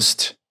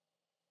almost,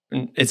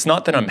 it's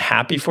not that I'm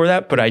happy for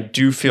that, but I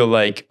do feel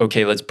like,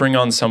 okay, let's bring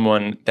on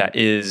someone that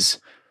is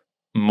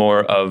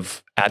more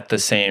of at the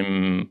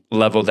same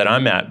level that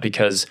I'm at,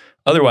 because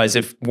otherwise,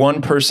 if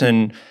one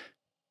person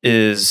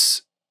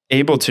is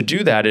able to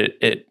do that,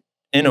 it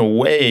in a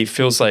way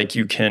feels like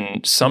you can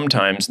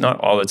sometimes, not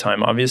all the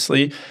time,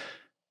 obviously,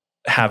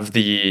 have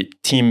the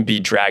team be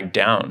dragged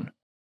down.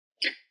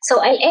 So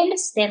I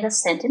understand the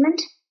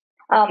sentiment.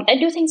 I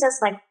do think that's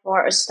like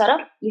for a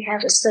startup, you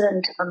have a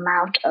certain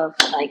amount of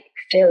like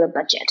failure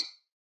budget.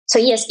 So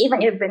yes,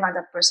 even if you bring on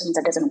the person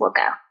that doesn't work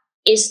out,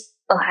 it's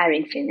a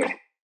hiring failure.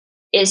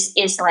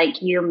 It's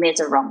like you made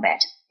the wrong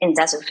bet and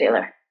that's a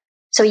failure.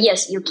 So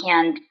yes, you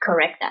can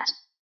correct that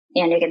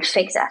and you can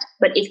fix that,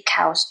 but it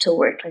counts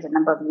toward like the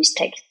number of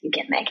mistakes you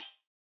can make.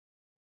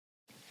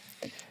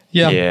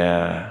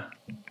 Yeah.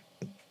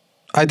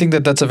 I think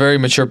that that's a very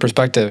mature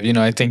perspective. You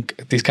know, I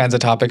think these kinds of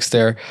topics,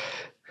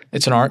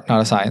 it's an art, not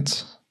a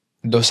science.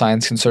 Though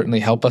science can certainly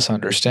help us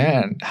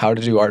understand how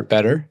to do art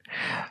better.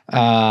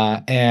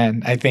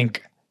 And I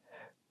think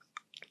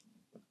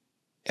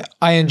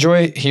I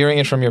enjoy hearing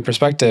it from your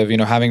perspective, you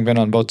know, having been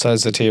on both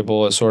sides of the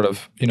table as sort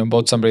of, you know,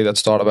 both somebody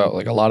that's thought about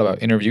like a lot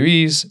about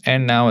interviewees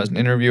and now as an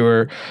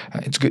interviewer.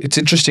 It's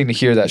interesting to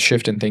hear that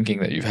shift in thinking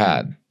that you've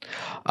had.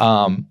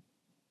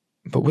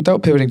 But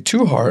without pivoting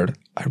too hard,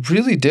 I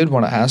really did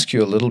want to ask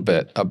you a little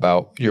bit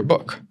about your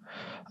book,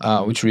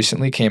 which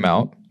recently came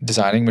out,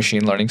 Designing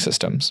Machine Learning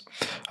Systems.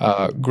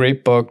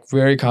 Great book,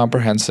 very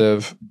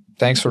comprehensive.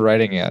 Thanks for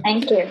writing it.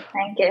 Thank you.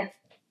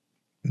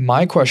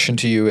 My question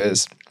to you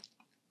is,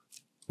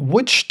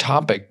 which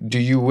topic do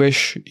you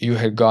wish you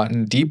had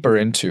gotten deeper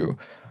into,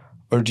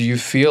 or do you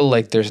feel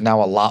like there's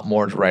now a lot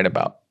more to write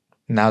about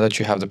now that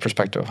you have the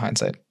perspective of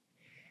hindsight?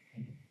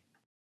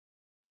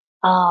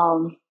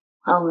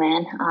 Oh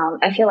man,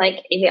 I feel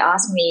like if you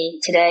ask me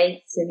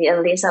today to be a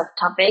list of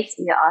topics,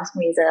 if you ask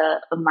me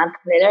a month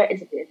later,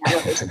 it's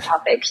another list of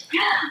topics.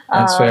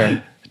 That's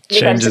fair.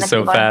 Changes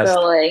so fast.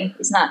 Growing.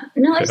 It's not.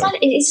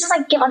 It's just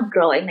like keep on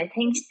growing. I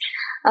think.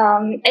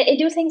 I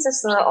do think that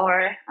there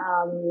are.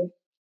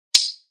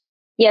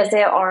 Yes,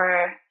 there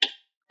are.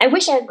 I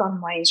wish I had gone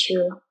more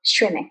into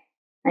streaming.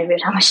 I real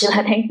time machine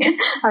learning.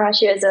 I'm not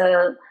sure it's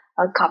a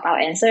cop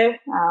out answer.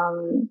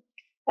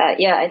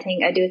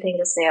 I do think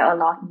that there are a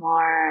lot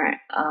more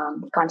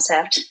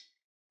concepts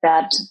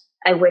that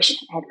I wish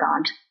I had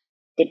gone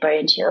deeper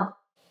into.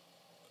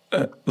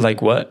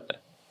 Like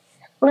what?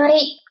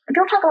 Like,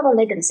 don't talk about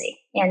latency.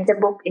 In the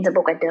book,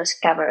 I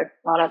just covered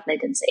a lot of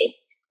latency.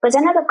 But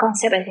another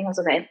concept I think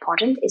also very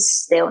important is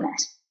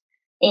stillness.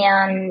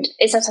 And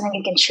it's not something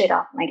you can trade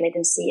off, like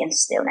latency and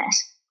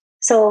stillness.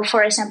 So,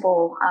 for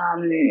example,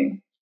 where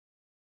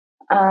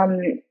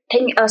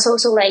does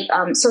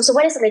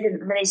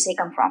latency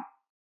come from?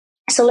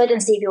 So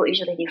latency will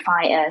usually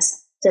define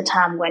as the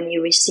time when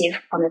you receive,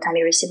 from the time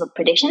you receive a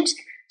prediction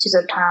to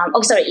the time,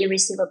 you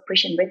receive a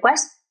prediction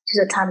request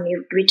to the time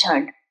you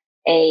return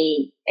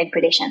a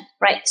prediction,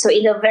 right? So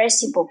in a very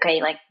simple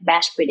case, like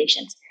batch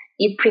predictions,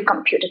 you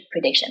pre-computed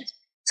predictions.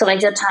 So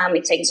like the time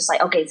it takes, just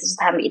like, okay, this is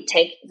the time it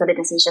takes, the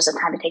latency is just the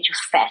time it takes to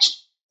fetch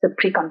the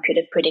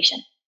pre-computed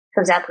prediction.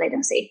 So that's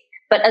latency.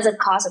 But as a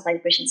cost of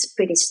like prediction, it's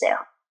pretty stale,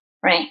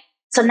 right?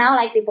 So now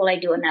like people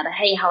like do another,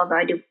 hey, how about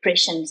I do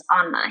predictions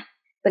online?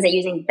 But they're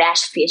using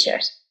batch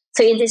features.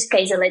 So in this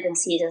case, the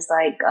latency is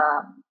like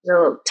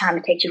the time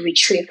it takes to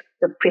retrieve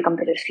the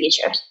pre-computed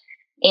features.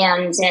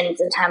 And then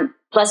the time,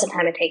 plus the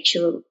time it takes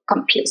to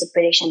compute the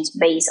predictions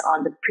based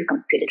on the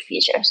pre-computed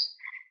features.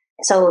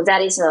 So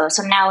that is,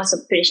 so now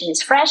the prediction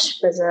is fresh,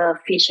 but the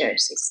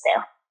features is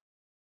stale.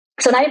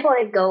 So now people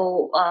like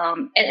go,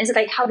 and it's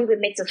like, how do we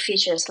make the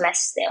features less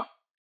stale?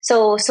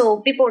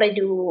 So people like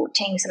do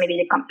things, maybe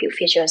they compute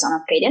features on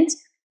a cadence.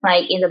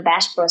 Like in the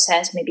batch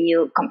process, maybe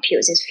you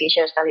compute these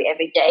features value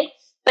every day.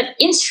 But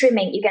in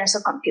streaming, you can also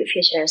compute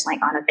features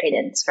like on a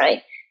cadence,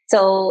 right?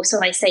 So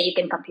like say you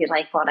can compute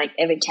like for like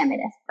every 10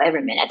 minutes or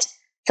every minute.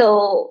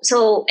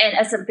 And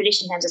as a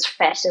prediction, then just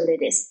fetch the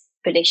latest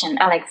prediction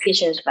or like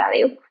features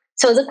value.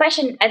 So the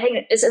question, I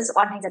think this is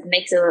one thing that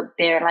makes the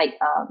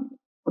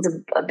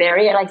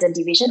barrier, like the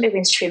division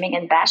between streaming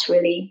and batch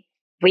really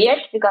weird,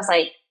 because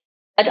like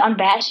on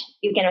batch,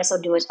 you can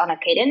also do it on a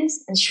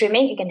cadence, and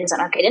streaming, you can do it on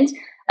a cadence.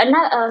 And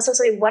not, so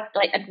at what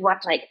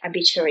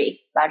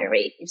arbitrary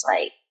boundary is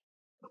like,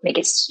 make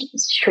it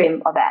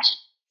stream or batch.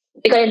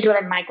 You can do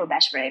like micro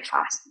batch very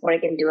fast, or you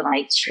can do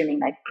like streaming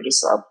like pretty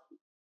slow.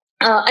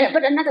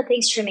 But another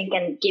thing streaming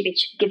can give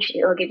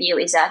you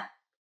is that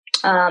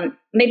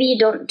maybe you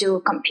don't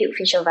do compute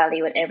feature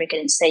value at every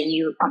cadence. Say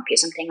you compute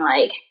something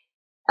like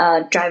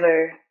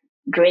driver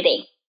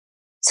rating.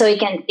 So you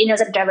can,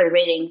 the driver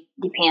rating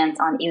depends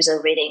on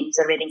user rating,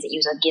 the ratings the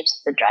user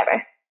gives the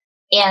driver.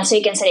 And so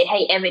you can say,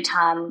 hey, every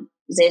time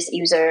this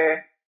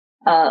user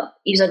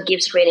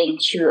gives rating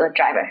to a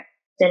driver,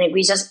 then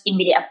we just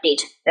immediately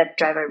update that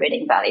driver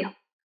rating value.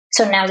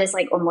 So now there's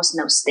like almost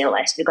no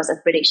staleness, because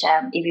of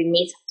prediction, if you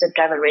need the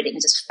driver rating,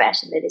 just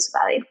fetch the latest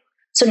value.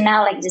 So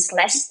now like this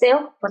less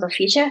stale for the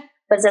feature,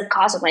 but the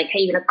cost of like,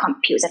 hey, you're gonna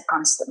compute that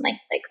constantly,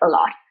 like a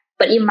lot.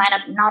 But you might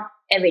not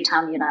every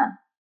time,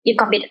 you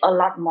compute a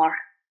lot more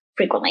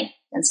frequently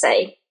than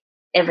say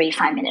every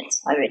 5 minutes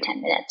or every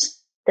 10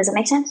 minutes. Does it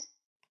make sense?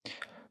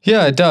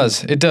 Yeah, it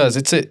does. It does.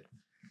 It's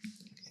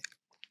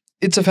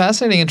a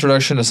fascinating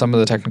introduction to some of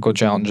the technical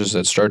challenges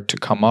that start to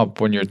come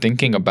up when you're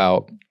thinking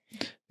about,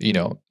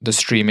 the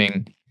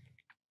streaming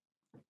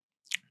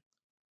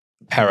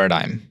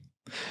paradigm,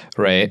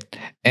 right?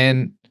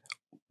 And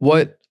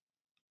what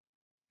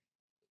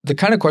the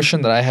kind of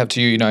question that I have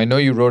to you, I know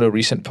you wrote a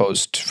recent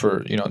post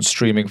for,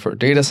 streaming for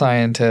data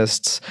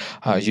scientists.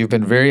 You've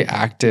been very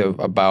active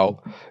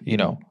about,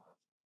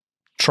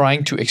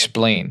 trying to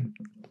explain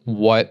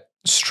what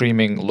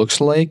streaming looks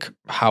like,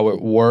 how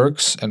it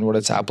works, and what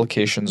its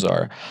applications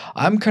are.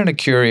 I'm kind of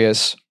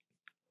curious,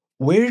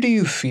 where do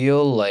you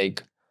feel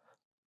like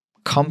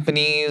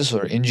companies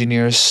or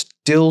engineers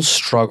still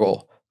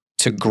struggle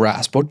to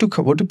grasp? What do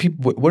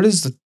people? What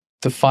is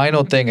the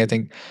final thing I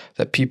think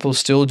that people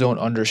still don't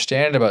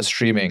understand about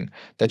streaming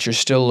that you're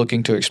still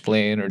looking to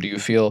explain, or do you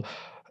feel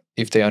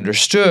if they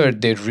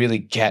understood, they'd really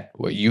get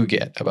what you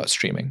get about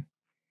streaming?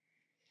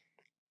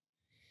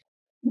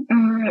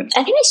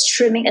 I think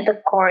streaming at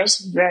the core is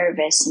very,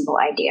 very simple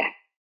idea.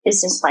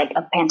 It's just like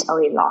append a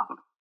log,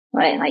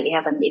 right? Like you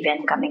have an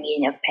event coming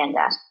in, you append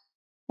that,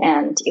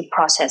 and you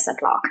process that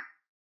log.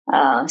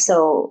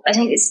 So I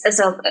think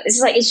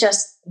it's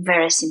just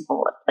very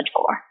simple at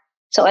core.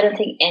 So I don't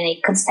think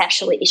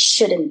conceptually it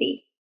shouldn't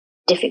be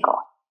difficult.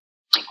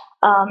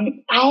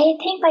 I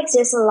think like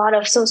there's a lot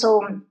of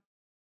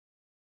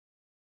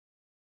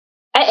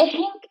I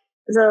think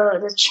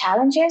the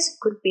challenges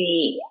could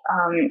be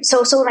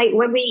so like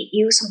when we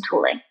use some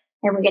tooling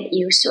and we get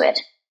used to it,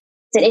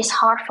 then it's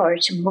hard for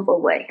it to move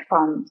away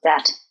from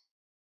that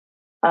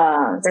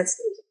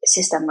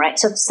system, right?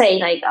 So say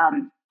like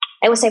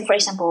I would say, for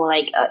example,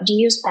 like do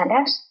you use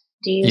pandas?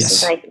 Do you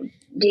use Yes.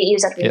 do you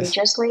use that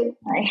religiously?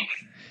 Like,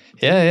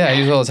 Yeah, I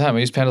use it all the time. I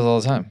use pandas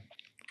all the time.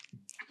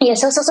 Yeah,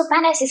 so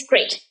pandas is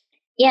great.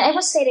 Yeah, I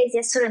would say that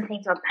there's certain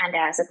things about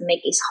pandas that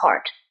make it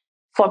hard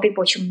for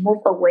people to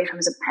move away from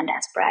the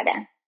pandas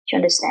paradigm. Do you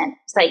understand?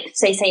 It's like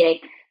say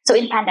like, so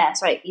in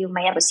pandas, right? You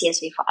may have a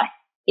CSV file.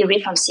 You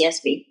read from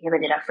CSV, you have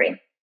a data frame,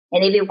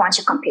 and if you want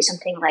to compute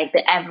something like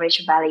the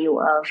average value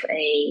of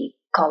a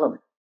column,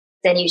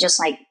 then you just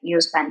like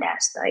use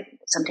pandas, like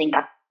something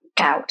that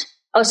count.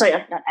 Oh, sorry,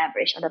 not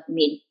average, or not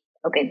mean.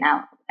 Okay,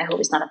 now I hope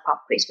it's not a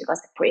pop quiz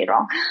because they're pretty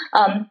wrong.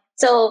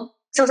 So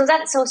something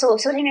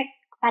like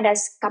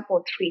pandas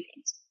couple three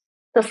things.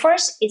 The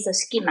first is the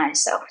schema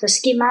itself. The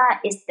schema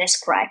is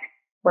describe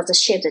what the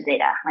shape of the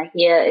data. Like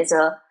here is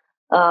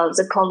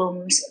the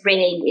columns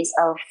rating is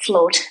a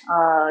float.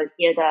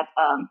 Here the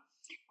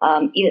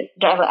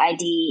driver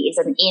ID is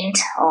an int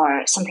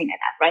or something like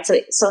that, right?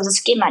 So the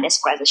schema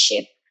describes the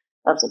shape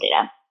of the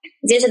data.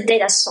 There's a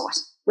data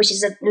source, which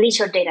is a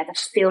literal data that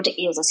filled the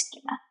user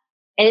schema.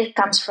 And it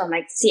comes from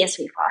like CSV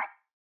file.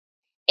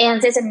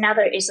 And there's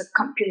another is a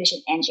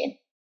computation engine,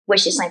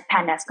 which is like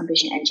pandas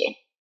computation engine.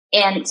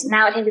 And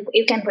now I think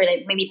you can put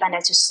like maybe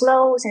pandas too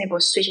slow, some people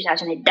switch it out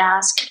to like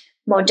Dask,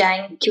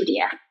 Mojang,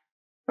 QDF,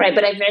 right?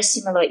 But a very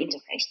similar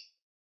interface.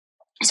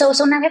 So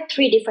now I have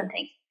three different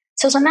things.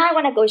 So now I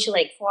want to go to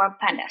like for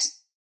pandas.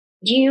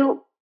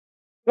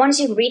 Once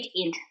you read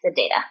in the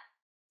data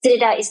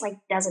is like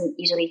doesn't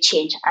usually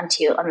change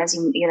unless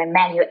you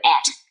manually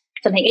add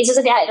something. It's just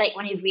a data like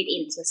when you read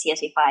into the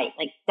CSV file,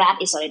 like that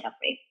is a data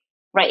frame,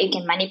 right? You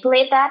can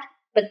manipulate that,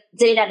 but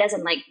data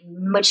doesn't like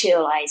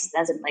materialize,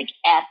 doesn't like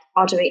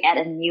automatically add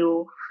a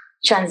new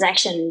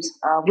transaction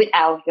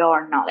without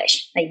your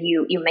knowledge. Like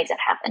you make that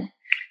happen.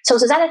 So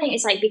the other thing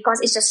is like because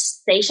it's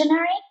just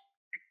stationary,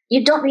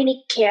 you don't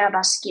really care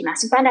about schema.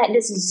 So find out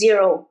there's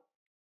zero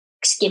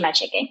schema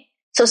checking.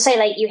 So say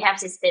like you have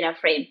this data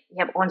frame, you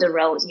have on the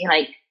rows, you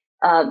like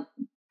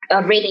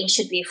a rating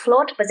should be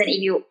float, but then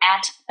if you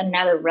add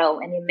another row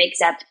and you make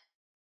that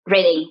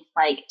rating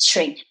like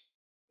shrink,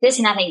 there's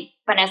nothing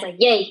but that's like,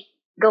 yay,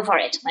 go for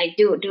it. Like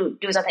do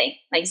something.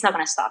 Like it's not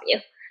gonna stop you.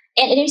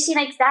 And you see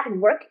like that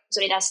work,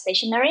 so that's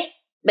stationary,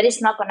 but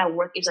it's not gonna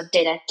work if the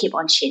data keep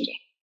on changing.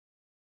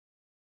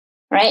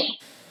 Right?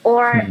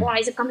 Or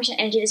is a computation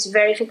engine is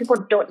very few people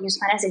don't use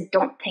finance, they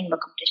don't think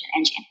about computation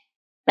engine.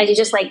 Like you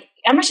just like,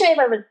 I'm not sure if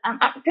I would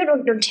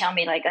people don't tell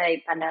me like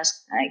pandas,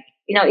 like,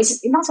 you know,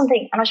 it's not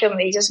something, I'm not sure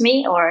maybe it's just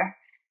me or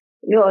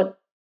you will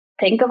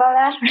think about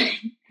that.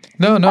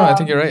 No, I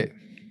think you're right.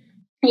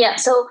 Yeah,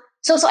 so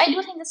I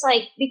do think it's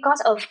like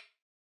because of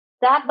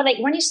that, but like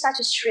when you start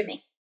to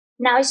streaming,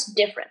 now it's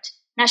different.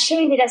 Now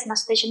streaming data is not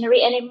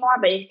stationary anymore,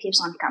 but it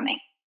keeps on coming.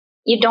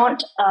 You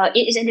don't,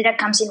 data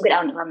comes in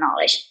without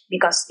knowledge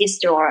because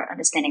it's your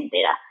understanding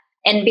data.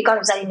 And because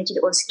of that, you need to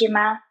do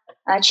schema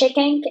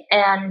checking.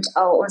 And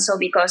also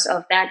because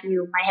of that,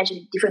 you might have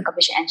a different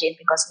computation engine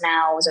because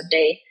now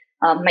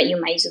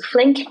you might use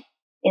Flink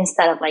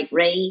instead of like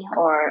Ray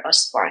or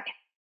Spark.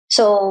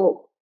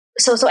 So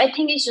I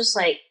think it's just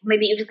like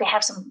maybe if you can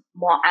have some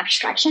more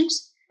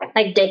abstractions,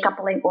 like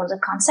decoupling on the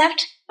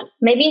concept,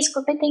 maybe it's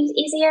going to make things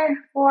easier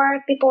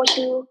for people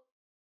to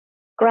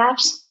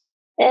grasp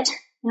it.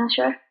 I'm not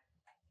sure.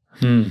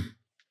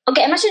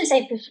 Okay, I'm not sure to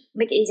say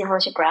make it easier for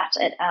us to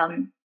grasp it.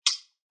 I'm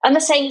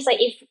just saying it's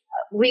like if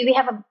we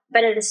have a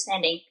better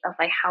understanding of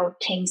like how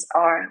things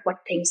are, what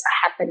things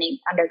are happening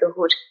under the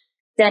hood,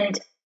 then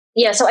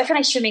yeah. So I feel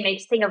like streaming,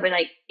 like think of it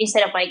like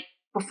instead of like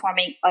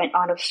performing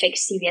on a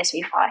fixed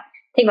CSV file,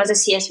 think about the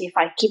CSV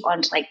file keep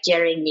on like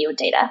generating new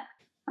data.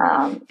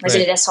 The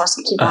data source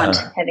keep on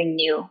having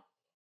new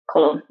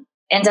column,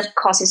 and that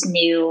causes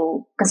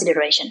new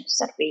considerations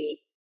that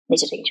we need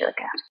to take into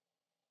account.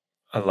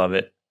 I love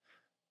it.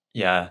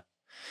 Yeah.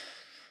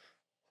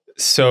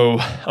 So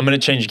I'm going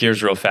to change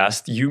gears real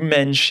fast. You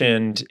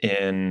mentioned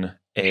in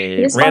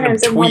a random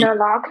tweet.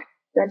 Monologue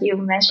that you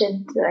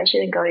mentioned that I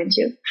shouldn't go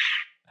into.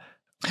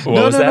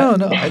 What was that?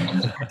 No.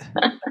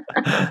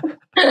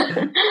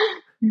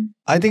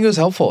 I think it was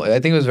helpful.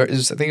 I think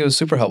it was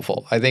super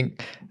helpful. I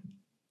think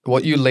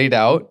what you laid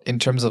out in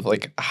terms of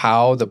like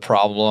how the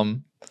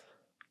problem,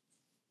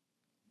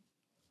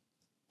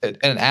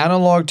 an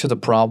analog to the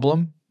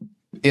problem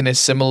in a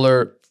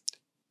similar,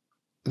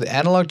 the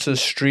analog to the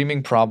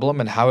streaming problem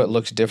and how it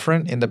looks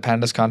different in the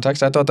pandas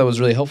context, I thought that was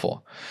really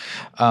helpful.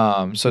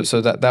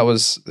 So that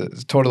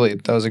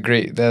was a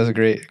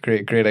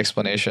great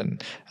explanation.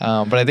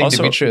 But I think also,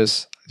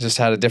 Demetrius just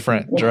had a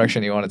different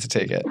direction he wanted to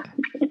take it.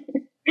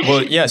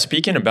 Well, yeah,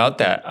 speaking about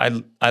that,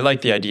 I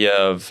like the idea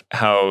of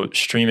how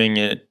streaming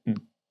it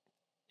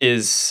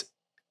is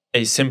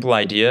a simple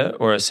idea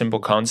or a simple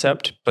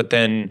concept, but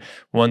then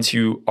once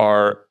you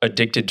are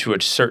addicted to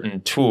a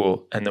certain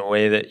tool and the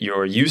way that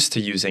you're used to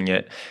using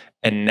it,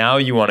 and now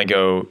you want to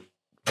go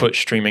put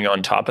streaming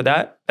on top of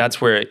that, that's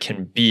where it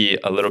can be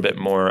a little bit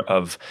more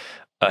of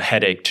a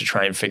headache to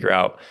try and figure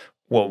out,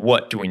 well,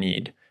 what do we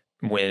need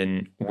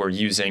when we're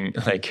using,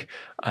 like,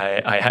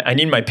 I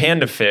need my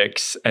Panda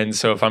fix, and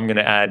so if I'm going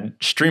to add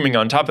streaming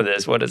on top of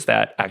this, what does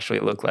that actually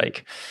look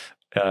like?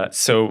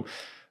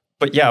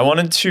 But yeah, I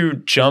wanted to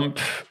jump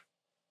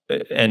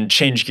and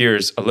change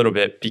gears a little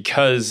bit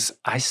because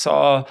I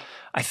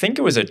think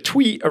it was a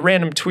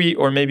random tweet,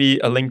 or maybe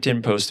a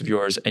LinkedIn post of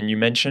yours, and you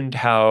mentioned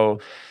how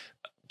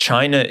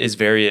China is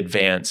very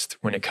advanced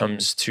when it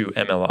comes to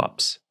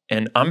MLOps.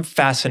 And I'm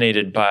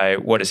fascinated by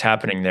what is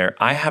happening there.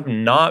 I have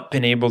not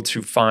been able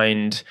to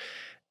find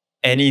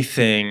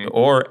anything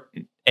or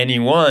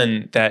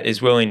anyone that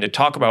is willing to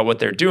talk about what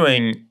they're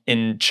doing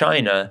in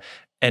China.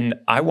 And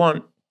I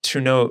want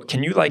to know,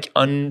 can you like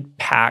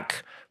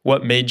unpack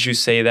what made you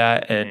say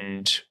that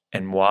and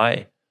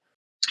why?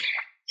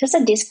 Just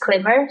a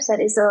disclaimer that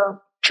is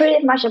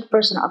pretty much a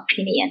personal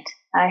opinion.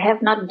 I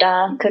have not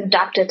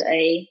conducted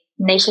a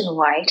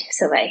nationwide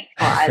survey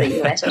for either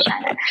US or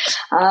China.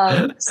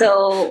 I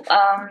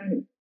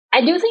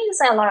do think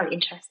there's a lot of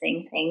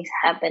interesting things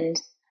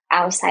happened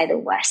outside the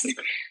West.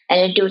 And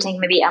I do think,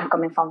 maybe I'm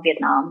coming from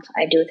Vietnam,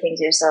 I do think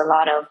there's a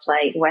lot of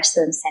like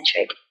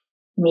Western-centric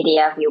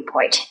media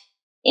viewpoint.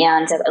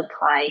 And that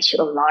applies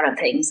to a lot of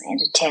things,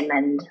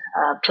 entertainment,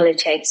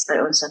 politics, but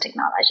also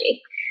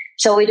technology.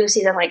 So we do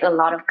see that like a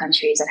lot of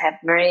countries that have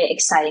very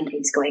exciting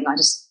things going on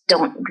just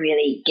don't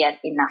really get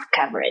enough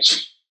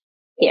coverage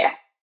here.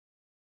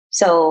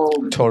 So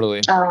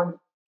totally.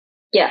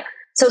 Yeah.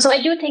 So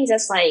I do think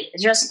that's like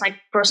just like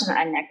personal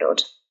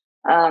anecdote.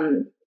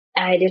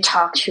 I did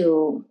talk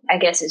to, I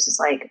guess it's just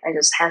like I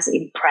just have the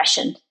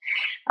impression.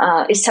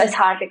 It's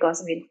hard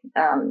because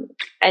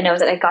I know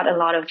that I got a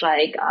lot of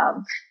like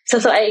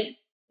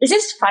it's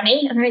just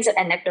funny. I mean, it's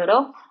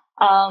anecdotal.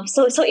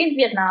 So in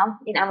Vietnam,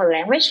 in our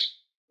language,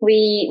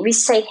 we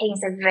say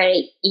things that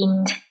very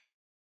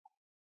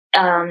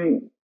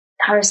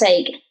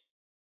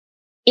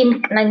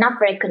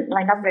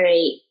not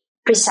very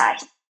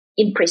precise,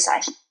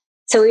 imprecise.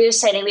 So we were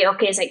saying,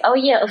 okay, it's like, oh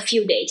yeah, a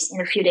few days.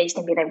 In a few days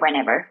can be like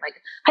whenever. Like,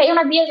 hey, you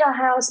want to be at your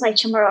house like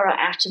tomorrow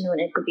afternoon?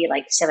 It could be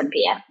like 7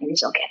 p.m. and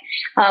it's okay.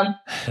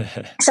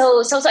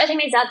 So I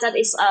think that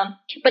is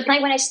but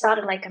like when I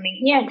started like coming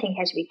here, I think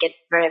as we get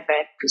very,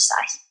 very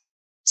precise.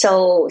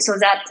 So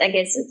that I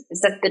guess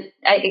is that good.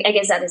 I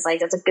guess that is like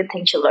that's a good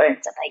thing to learn,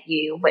 that like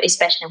you, but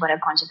especially when I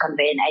want to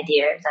convey an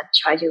idea that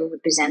try to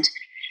represent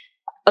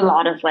a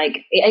lot of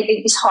like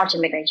it's hard to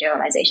make a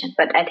generalization,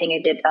 but I think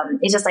it did.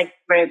 It's just like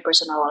very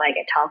personal. Like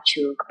I talked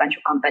to a bunch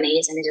of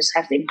companies, and they just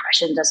have the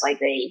impression that like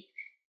they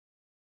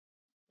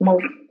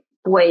move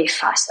way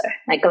faster.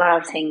 Like a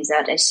lot of things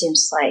that it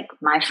seems like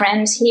my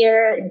friends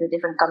here in the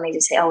different companies,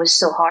 they say, "Oh, it's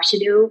so hard to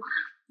do."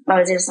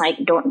 I just like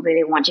don't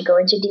really want to go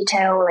into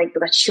detail, like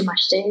because too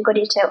much to go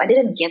detail. I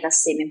didn't get the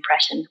same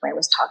impression when I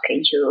was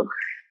talking to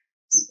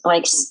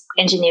like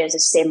engineers the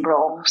same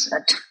roles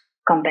at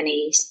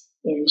companies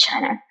in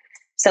China.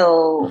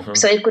 So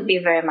it could be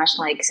very much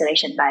like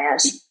selection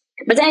bias.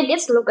 But then I did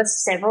look at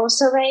several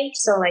surveys.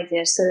 So like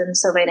there's certain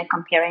survey that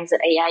comparing the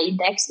AI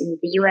index in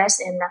the US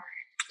and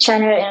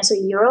China and also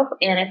Europe.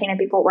 And I think that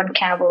people want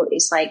countable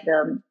is like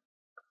the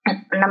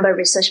number of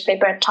research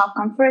paper at top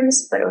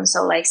conference, but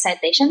also like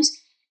citations.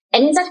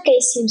 And in that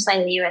case, seems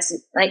like the US,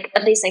 like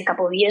at least a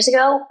couple of years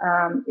ago,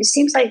 it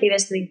seems like the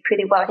US doing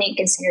pretty well. I think you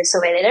can see the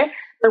survey later.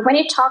 But when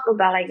you talk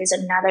about like there's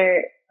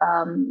another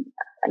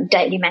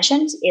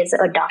dimension is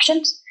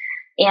adoptions.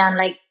 And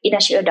like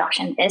industry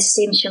adoption, it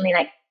seems to me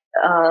like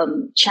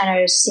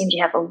China seems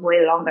to have a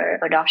way longer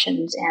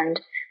adoptions. And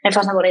for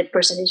example, the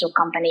percentage of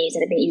companies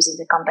that have been using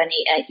the company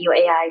your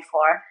AI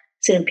for a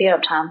certain period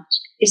of time,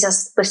 it's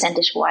just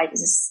percentage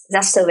wise.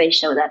 That survey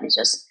show that it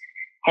just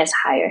has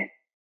higher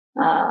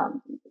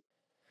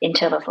in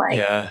terms of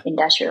like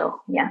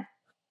industrial,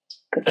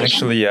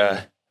 Actually,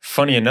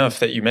 funny enough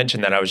that you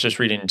mentioned that. I was just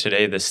reading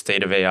today the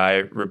State of AI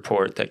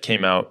report that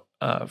came out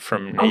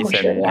from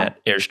Nathan at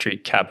Air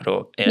Street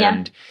Capital.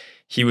 And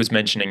he was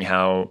mentioning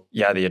how,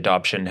 the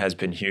adoption has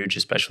been huge,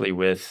 especially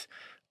with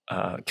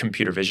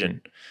computer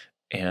vision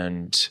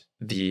and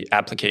the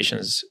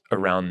applications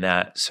around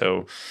that.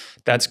 So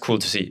that's cool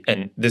to see.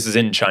 And this is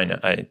in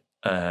China.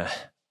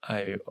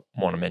 I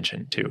want to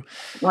mention too.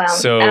 Well,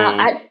 so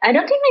I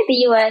don't think like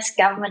the U.S.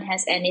 government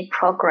has any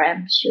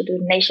program to do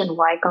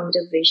nationwide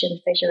computer vision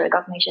facial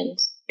recognition.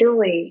 Do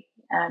we?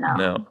 I don't know.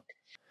 No.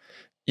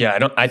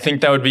 Yeah, I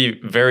think that would be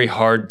very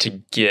hard to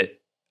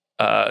get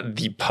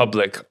the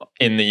public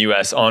in the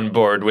U.S. on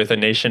board with a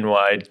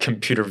nationwide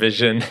computer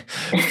vision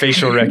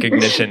facial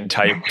recognition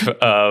type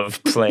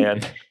of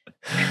plan.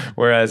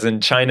 Whereas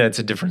in China, it's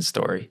a different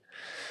story.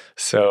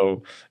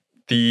 So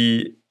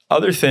the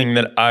other thing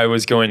that I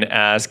was going to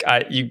ask,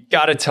 you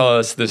got to tell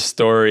us the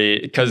story,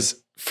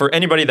 because for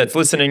anybody that's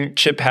listening,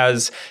 Chip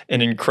has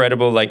an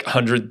incredible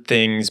 100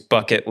 things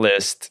bucket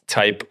list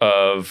type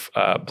of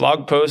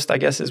blog post, I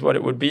guess is what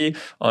it would be,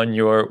 on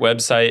your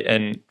website.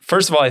 And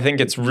first of all, I think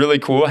it's really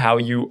cool how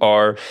you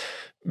are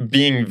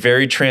being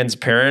very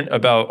transparent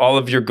about all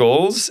of your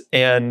goals,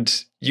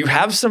 and you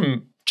have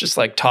some just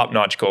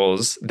top-notch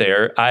goals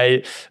there.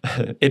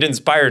 It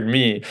inspired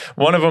me.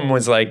 One of them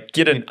was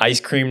get an ice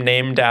cream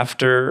named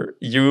after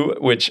you,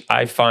 which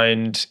I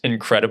find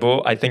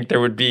incredible. I think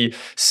there would be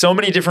so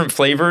many different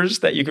flavors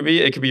that you could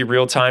be. It could be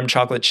real-time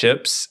chocolate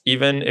chips,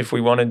 even if we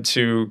wanted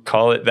to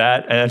call it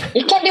that. And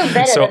you can do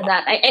better than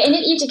that. I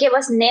need you to give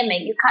us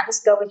naming. You can't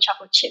just go with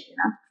chocolate chip,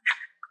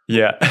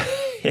 Yeah,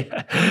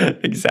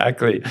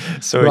 exactly.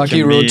 So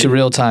Rocky Road to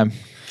Real Time.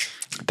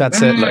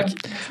 That's it.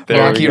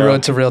 Rocky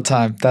Road to Real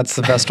Time. That's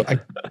the best one.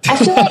 I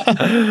feel like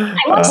I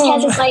once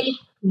had this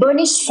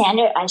Bernie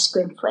Sanders ice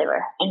cream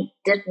flavor, and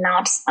did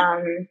not.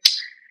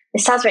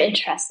 It sounds very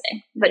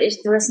interesting, but it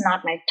was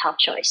not my top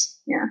choice.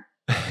 Yeah.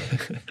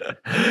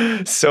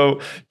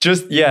 So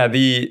just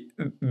the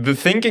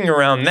thinking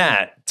around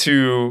that,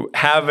 to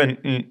have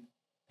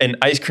an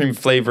ice cream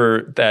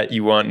flavor that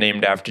you want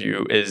named after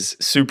you is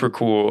super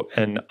cool.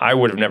 And I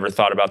would have never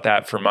thought about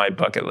that for my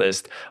bucket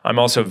list. I'm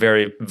also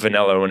very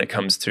vanilla when it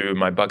comes to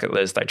my bucket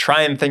list. I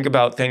try and think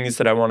about things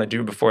that I want to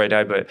do before I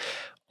die, but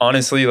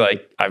honestly,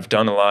 I've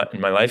done a lot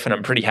in my life and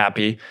I'm pretty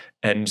happy.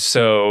 And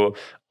so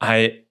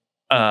I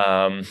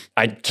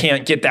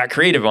can't get that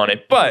creative on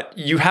it. But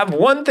you have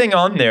one thing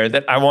on there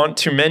that I want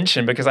to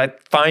mention because I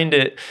find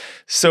it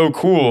so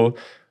cool.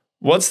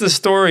 What's the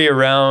story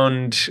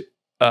around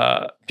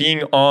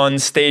being on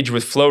stage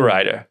with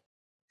Flowrider?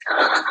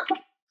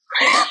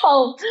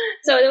 So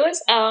there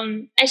was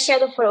I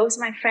shared the photo with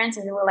my friends,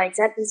 and they were like,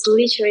 "That is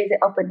literally the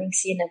opening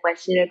scene of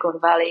Silicon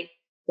Valley,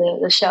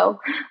 the show."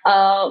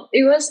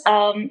 It was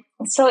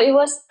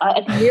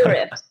at New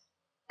Rift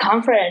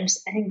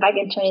conference, I think back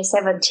in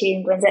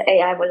 2017, when the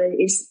AI was at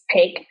its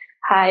peak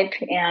hype,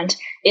 and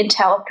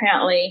Intel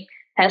apparently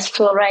has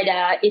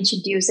Flowrider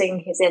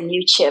introducing his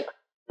new chip,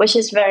 which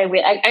is very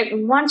weird. I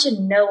want to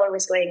know what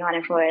was going on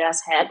in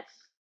Florida's head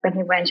when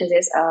he went to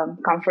this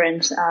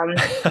conference.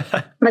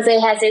 But they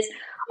had this.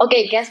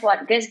 Okay, guess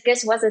what?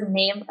 Guess what's the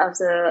name of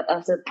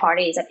the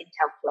party that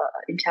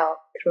Intel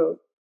threw?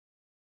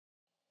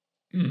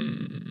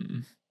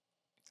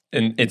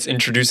 And it's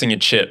introducing a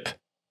chip.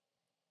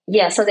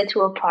 Yeah, so they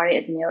threw a party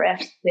at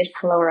NeoRef with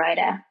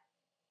Flowrider.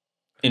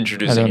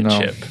 Introducing a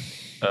chip.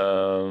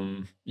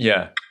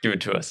 Yeah, give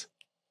it to us.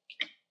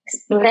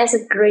 Less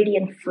a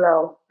gradient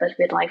flow, but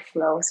with like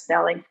flow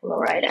spelling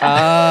Flowrider.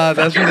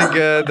 That's pretty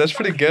good. That's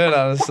pretty good,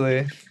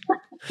 honestly.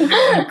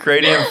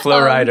 Gradient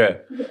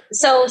Flowrider.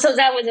 So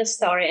that was a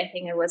story. I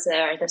think it was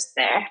just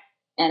there,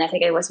 and I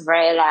think it was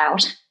very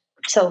loud.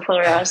 So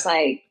Flowrider was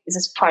like,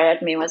 just pointed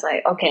at me, was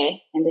like,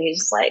 okay, and then he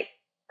just like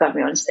got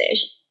me on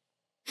stage.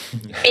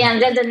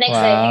 And then the next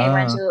day, I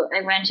went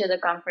to the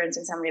conference,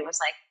 and somebody was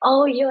like,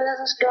 "Oh, let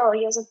us go.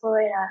 You're a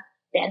Florida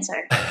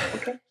dancer."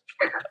 Okay.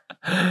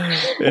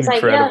 It's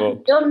Incredible.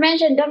 Like, don't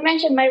mention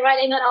my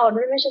writing at all.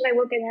 Don't mention my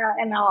work in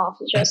MLOps.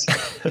 Just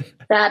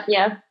that,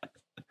 yeah.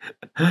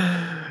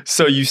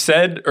 So you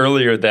said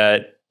earlier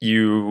that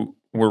you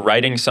were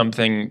writing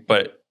something,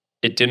 but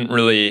it didn't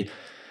really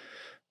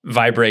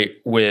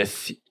vibrate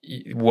with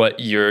it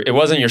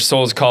wasn't your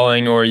soul's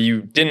calling, or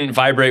you didn't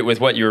vibrate with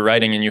what you were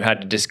writing and you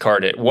had to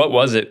discard it. What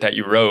was it that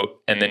you wrote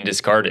and then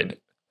discarded?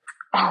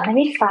 Oh, let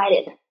me find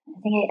it. I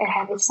think I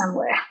have it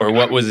somewhere. Or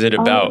what was it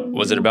about?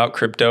 Was it about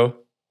crypto?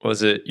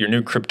 Was it your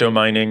new crypto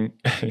mining?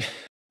 So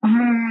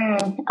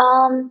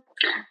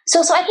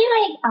I feel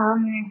like,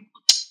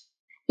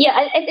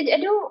 I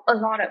do a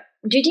lot of,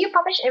 do you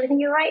publish everything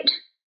you write?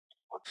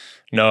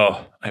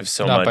 No, I have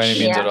so Not much by any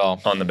means at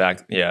all. on the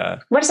back.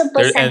 Yeah. What's the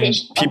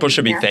percentage? And people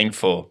should be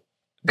thankful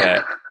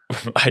that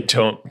I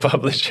don't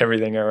publish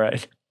everything I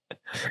write.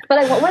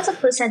 But like, what's the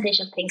percentage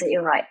of things that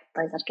you write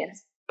that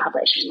gets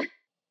published?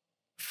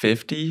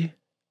 50,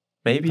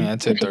 maybe?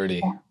 I'd say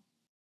 30.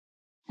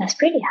 That's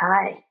pretty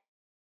high.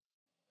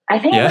 I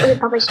think I would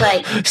publish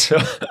like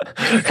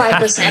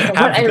 5% of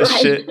what I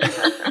write.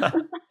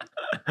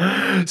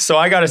 So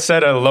I got to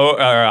set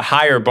a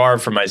higher bar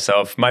for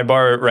myself. My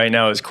bar right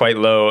now is quite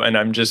low, and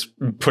I'm just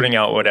putting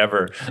out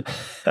whatever.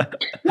 No,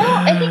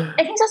 I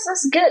think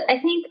that's good. I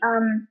think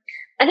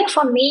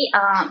for me,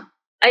 I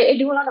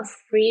do a lot of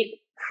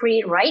free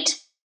write.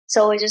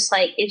 So it's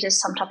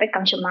just some topic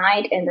comes to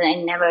mind, and then I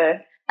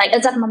never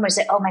at that moment I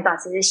say, oh my god,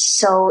 this is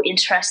so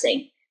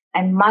interesting.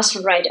 I must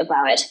write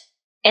about it.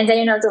 And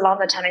then the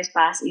longer time has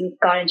passed, you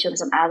got into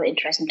some other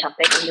interesting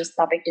topic, and this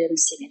topic didn't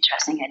seem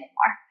interesting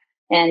anymore.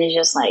 And you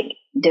just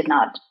did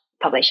not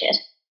publish it.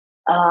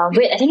 I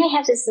think I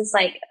have this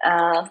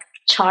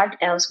chart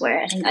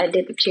elsewhere. I think I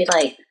did the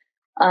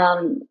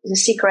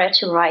secret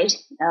to write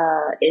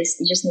is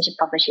you just need to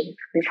publish it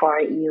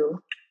before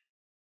you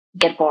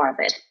get bored of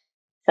it.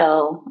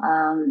 So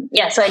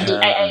so I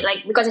did.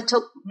 I because it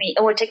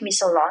would take me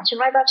so long to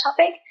write that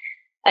topic.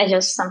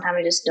 Sometimes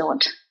I just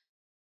don't.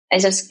 I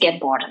just get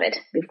bored of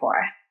it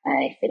before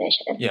I finish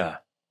it. Yeah,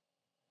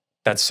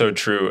 that's so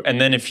true.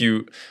 And then if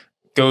you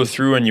go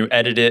through and you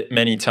edit it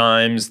many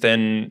times,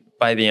 then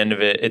by the end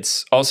of it,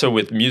 it's also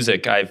with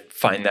music. I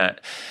find that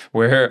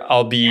where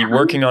I'll be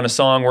working on a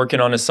song,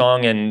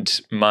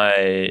 and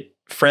my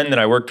friend that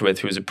I worked with,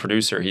 who was a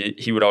producer,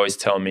 he would always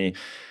tell me,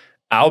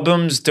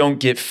 albums don't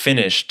get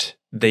finished,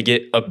 they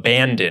get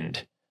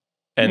abandoned.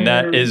 And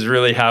that is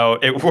really how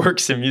it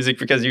works in music,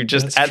 because you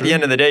just, at the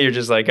end of the day, you're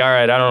just like, all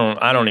right,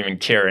 I don't even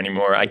care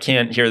anymore. I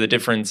can't hear the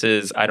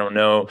differences. I don't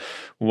know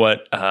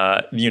what,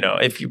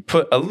 if you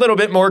put a little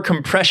bit more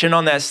compression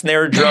on that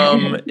snare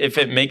drum, if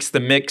it makes the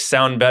mix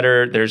sound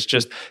better. There's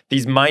just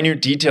these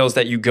minute details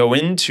that you go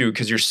into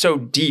because you're so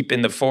deep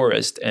in the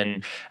forest.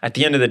 And at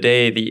the end of the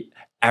day, the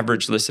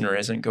average listener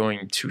isn't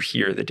going to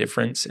hear the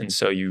difference. And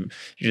so you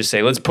just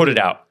say, let's put it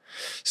out.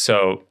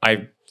 So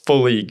I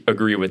fully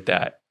agree with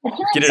that.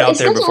 Get it out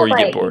there before you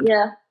get bored.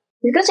 Yeah,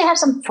 it's good to have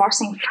some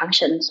forcing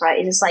functions, right?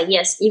 It's just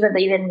yes, even though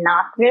you're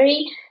not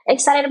very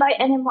excited about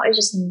it anymore, you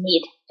just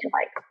need to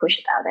push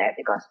it out there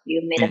because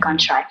you made a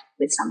contract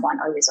with someone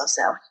or with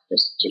yourself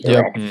just to do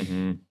it.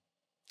 Mm-hmm.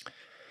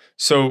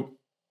 So,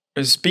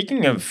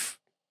 speaking of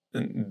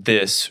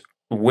this,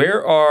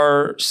 where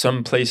are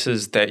some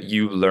places that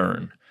you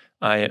learn?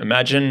 I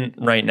imagine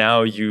right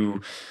now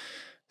you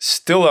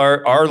still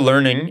are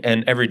learning,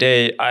 and every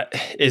day,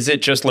 is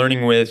it just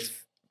learning with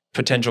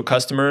potential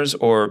customers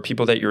or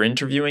people that you're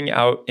interviewing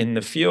out in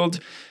the field?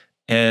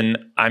 And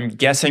I'm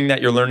guessing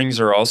that your learnings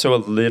are also a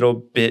little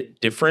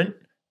bit different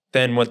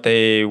than what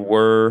they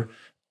were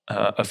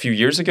a few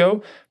years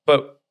ago.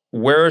 But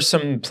where are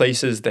some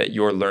places that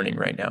you're learning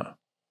right now?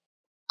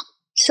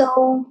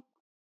 So,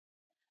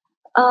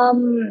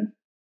 it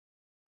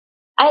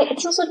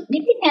also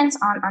depends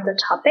on the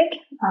topic.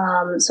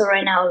 So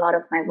right now, a lot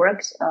of my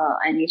works,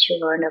 I need to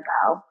learn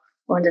about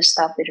the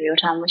stuff with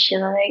real-time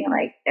machine learning,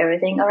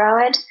 everything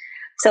around it.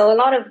 So a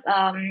lot of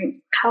how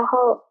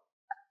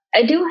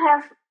I do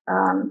have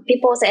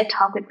people that I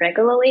talk with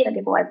regularly, the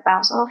people I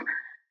bounce off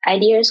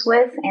ideas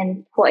with,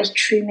 and who are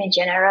extremely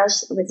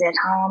generous with their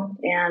time.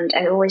 And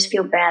I always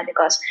feel bad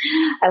because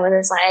I was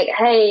just like,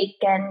 hey,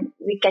 can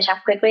we catch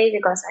up quickly?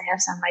 Because I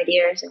have some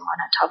ideas I want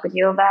to talk with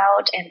you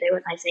about. And they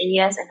would say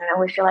yes. And then I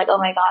would feel like, oh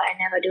my God, I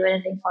never do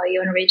anything for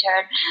you in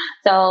return.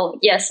 So,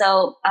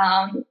 so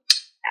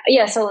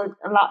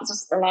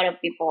a lot of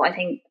people, I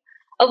think,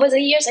 over the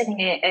years, I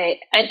think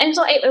and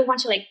so I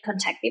want to like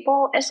contact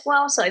people as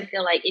well. So I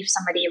feel like if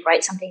somebody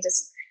writes something,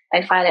 just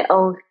I find that,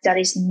 oh, that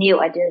is new.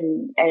 I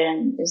didn't.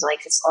 It's like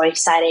it's all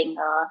exciting.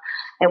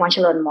 I want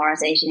to learn more.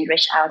 So I usually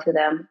reach out to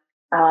them,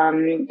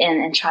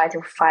 and try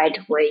to find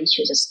ways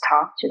to just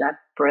talk to that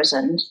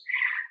person.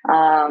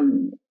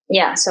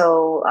 Yeah.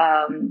 So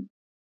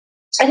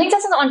I think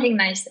that's the one thing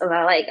nice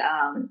about like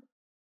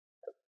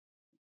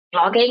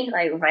blogging,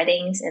 like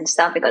writings and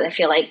stuff, because I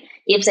feel like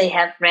if they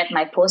have read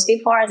my post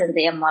before, then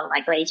they are more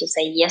likely to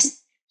say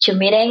yes to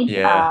meeting.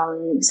 Yeah.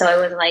 So I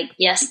was like,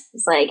 yes,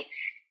 it's like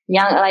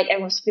young, like I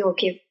was people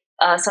keep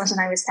sometimes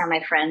I tell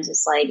my friends,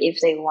 it's like if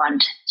they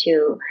want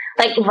to,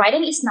 like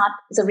writing is not,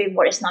 the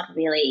reward is not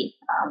really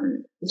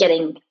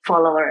getting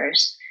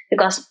followers,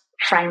 because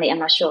frankly I'm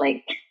not sure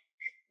like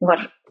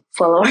what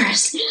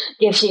followers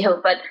gives you,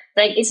 but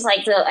like it's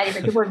like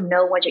the people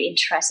know what you're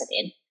interested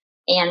in,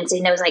 and they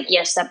know like,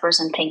 yes, that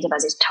person thinks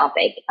about this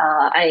topic.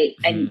 I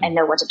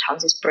know what to talk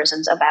to this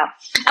person's about.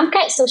 I'm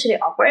kind of socially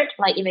awkward.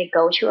 Like if I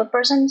go to a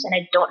person and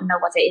I don't know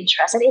what they're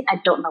interested in,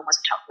 I don't know what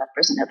to talk to that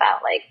person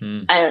about. Like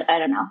I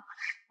don't know.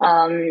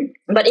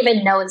 But if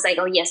I know it's like,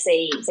 oh yes,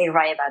 they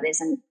write about this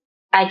and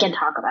I can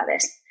talk about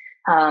this.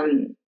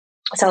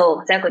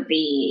 So that could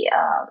be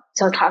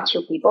so talk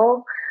to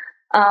people.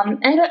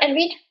 And I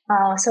read.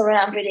 So right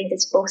now I'm reading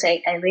this book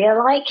I really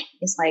like.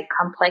 It's like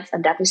complex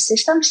adaptive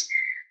systems.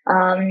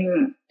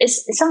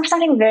 It's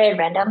something very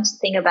random to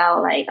think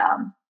about. Like,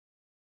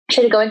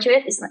 should I go into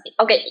it? It's like,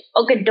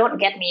 okay, don't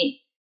get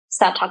me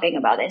start talking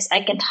about this.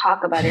 I can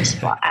talk about this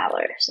for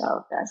hours.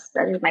 So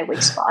that is my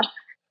weak spot.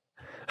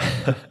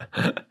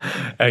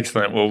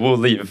 Excellent. Well, we'll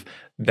leave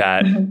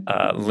that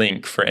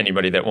link for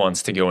anybody that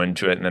wants to go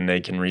into it, and then they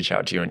can reach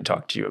out to you and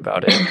talk to you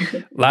about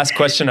it. Last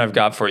question I've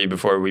got for you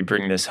before we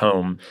bring this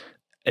home.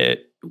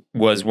 It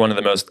was one of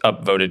the most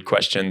upvoted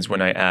questions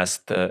when I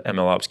asked the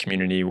MLOps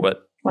community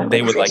what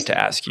they would like to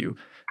ask you.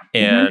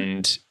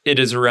 And it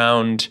is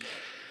around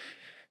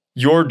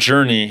your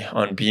journey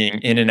on being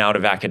in and out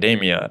of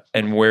academia,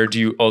 and where do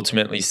you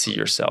ultimately see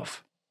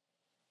yourself?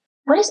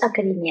 What is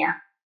academia?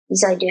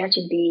 Is the idea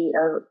to be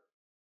a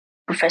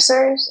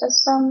professor at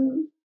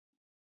some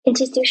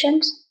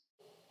institutions?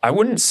 I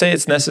wouldn't say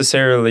it's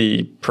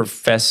necessarily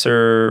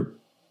professor,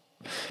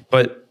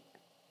 but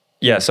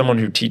yeah, someone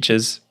who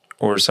teaches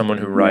or someone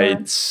who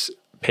writes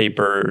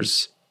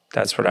papers.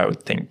 That's what I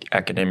would think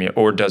academia,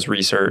 or does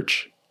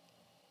research.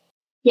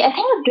 Yeah, I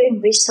think of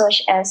doing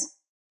research as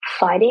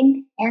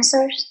finding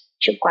answers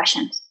to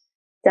questions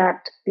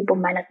that people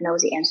might not know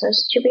the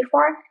answers to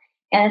before.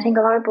 And I think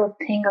a lot of people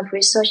think of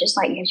research as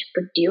like you have to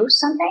produce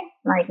something.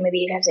 Like maybe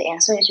you have the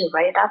answer, you have to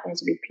write it up, it has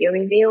to be peer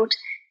reviewed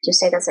to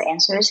say that the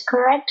answer is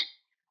correct.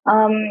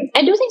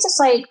 I do think that's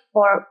like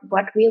for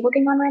what we're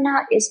working on right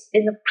now is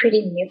in a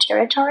pretty new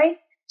territory.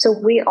 So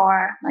we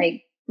are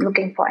like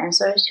looking for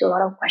answers to a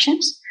lot of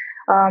questions.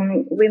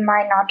 We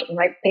might not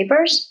write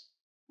papers,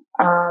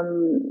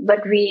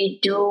 but we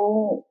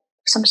do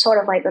some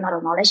sort of like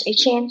another knowledge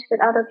exchange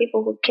with other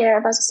people who care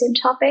about the same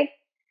topic.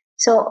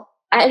 So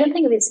I don't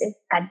think it's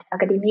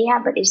academia,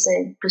 but it's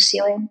a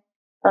pursuing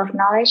of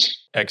knowledge.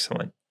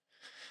 Excellent.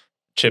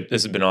 Chip,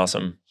 this has been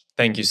awesome.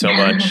 Thank you so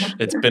much.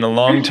 It's been a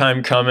long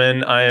time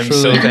coming. I am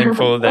so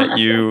thankful that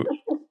you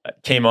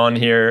came on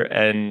here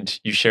and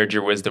you shared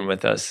your wisdom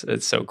with us.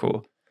 It's so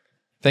cool.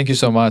 Thank you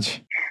so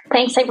much.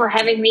 Thanks for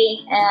having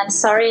me, and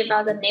sorry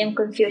about the name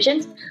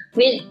confusion.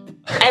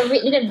 I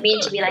really didn't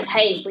mean to be like,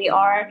 hey, we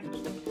are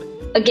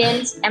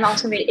against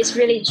MLOps community. It's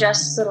really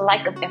just the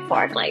lack of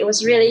effort. Like it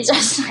was really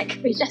just like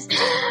we just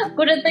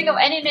couldn't think of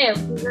any name.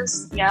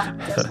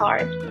 It's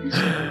hard.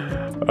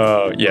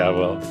 Oh yeah,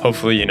 well,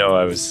 hopefully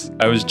I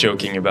was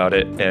joking about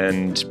it,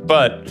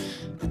 but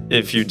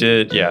if you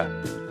did,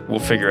 we'll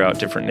figure out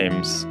different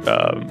names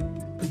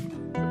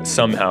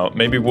somehow.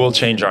 Maybe we'll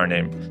change our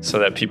name so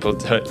that people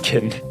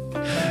can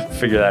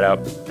figure that out.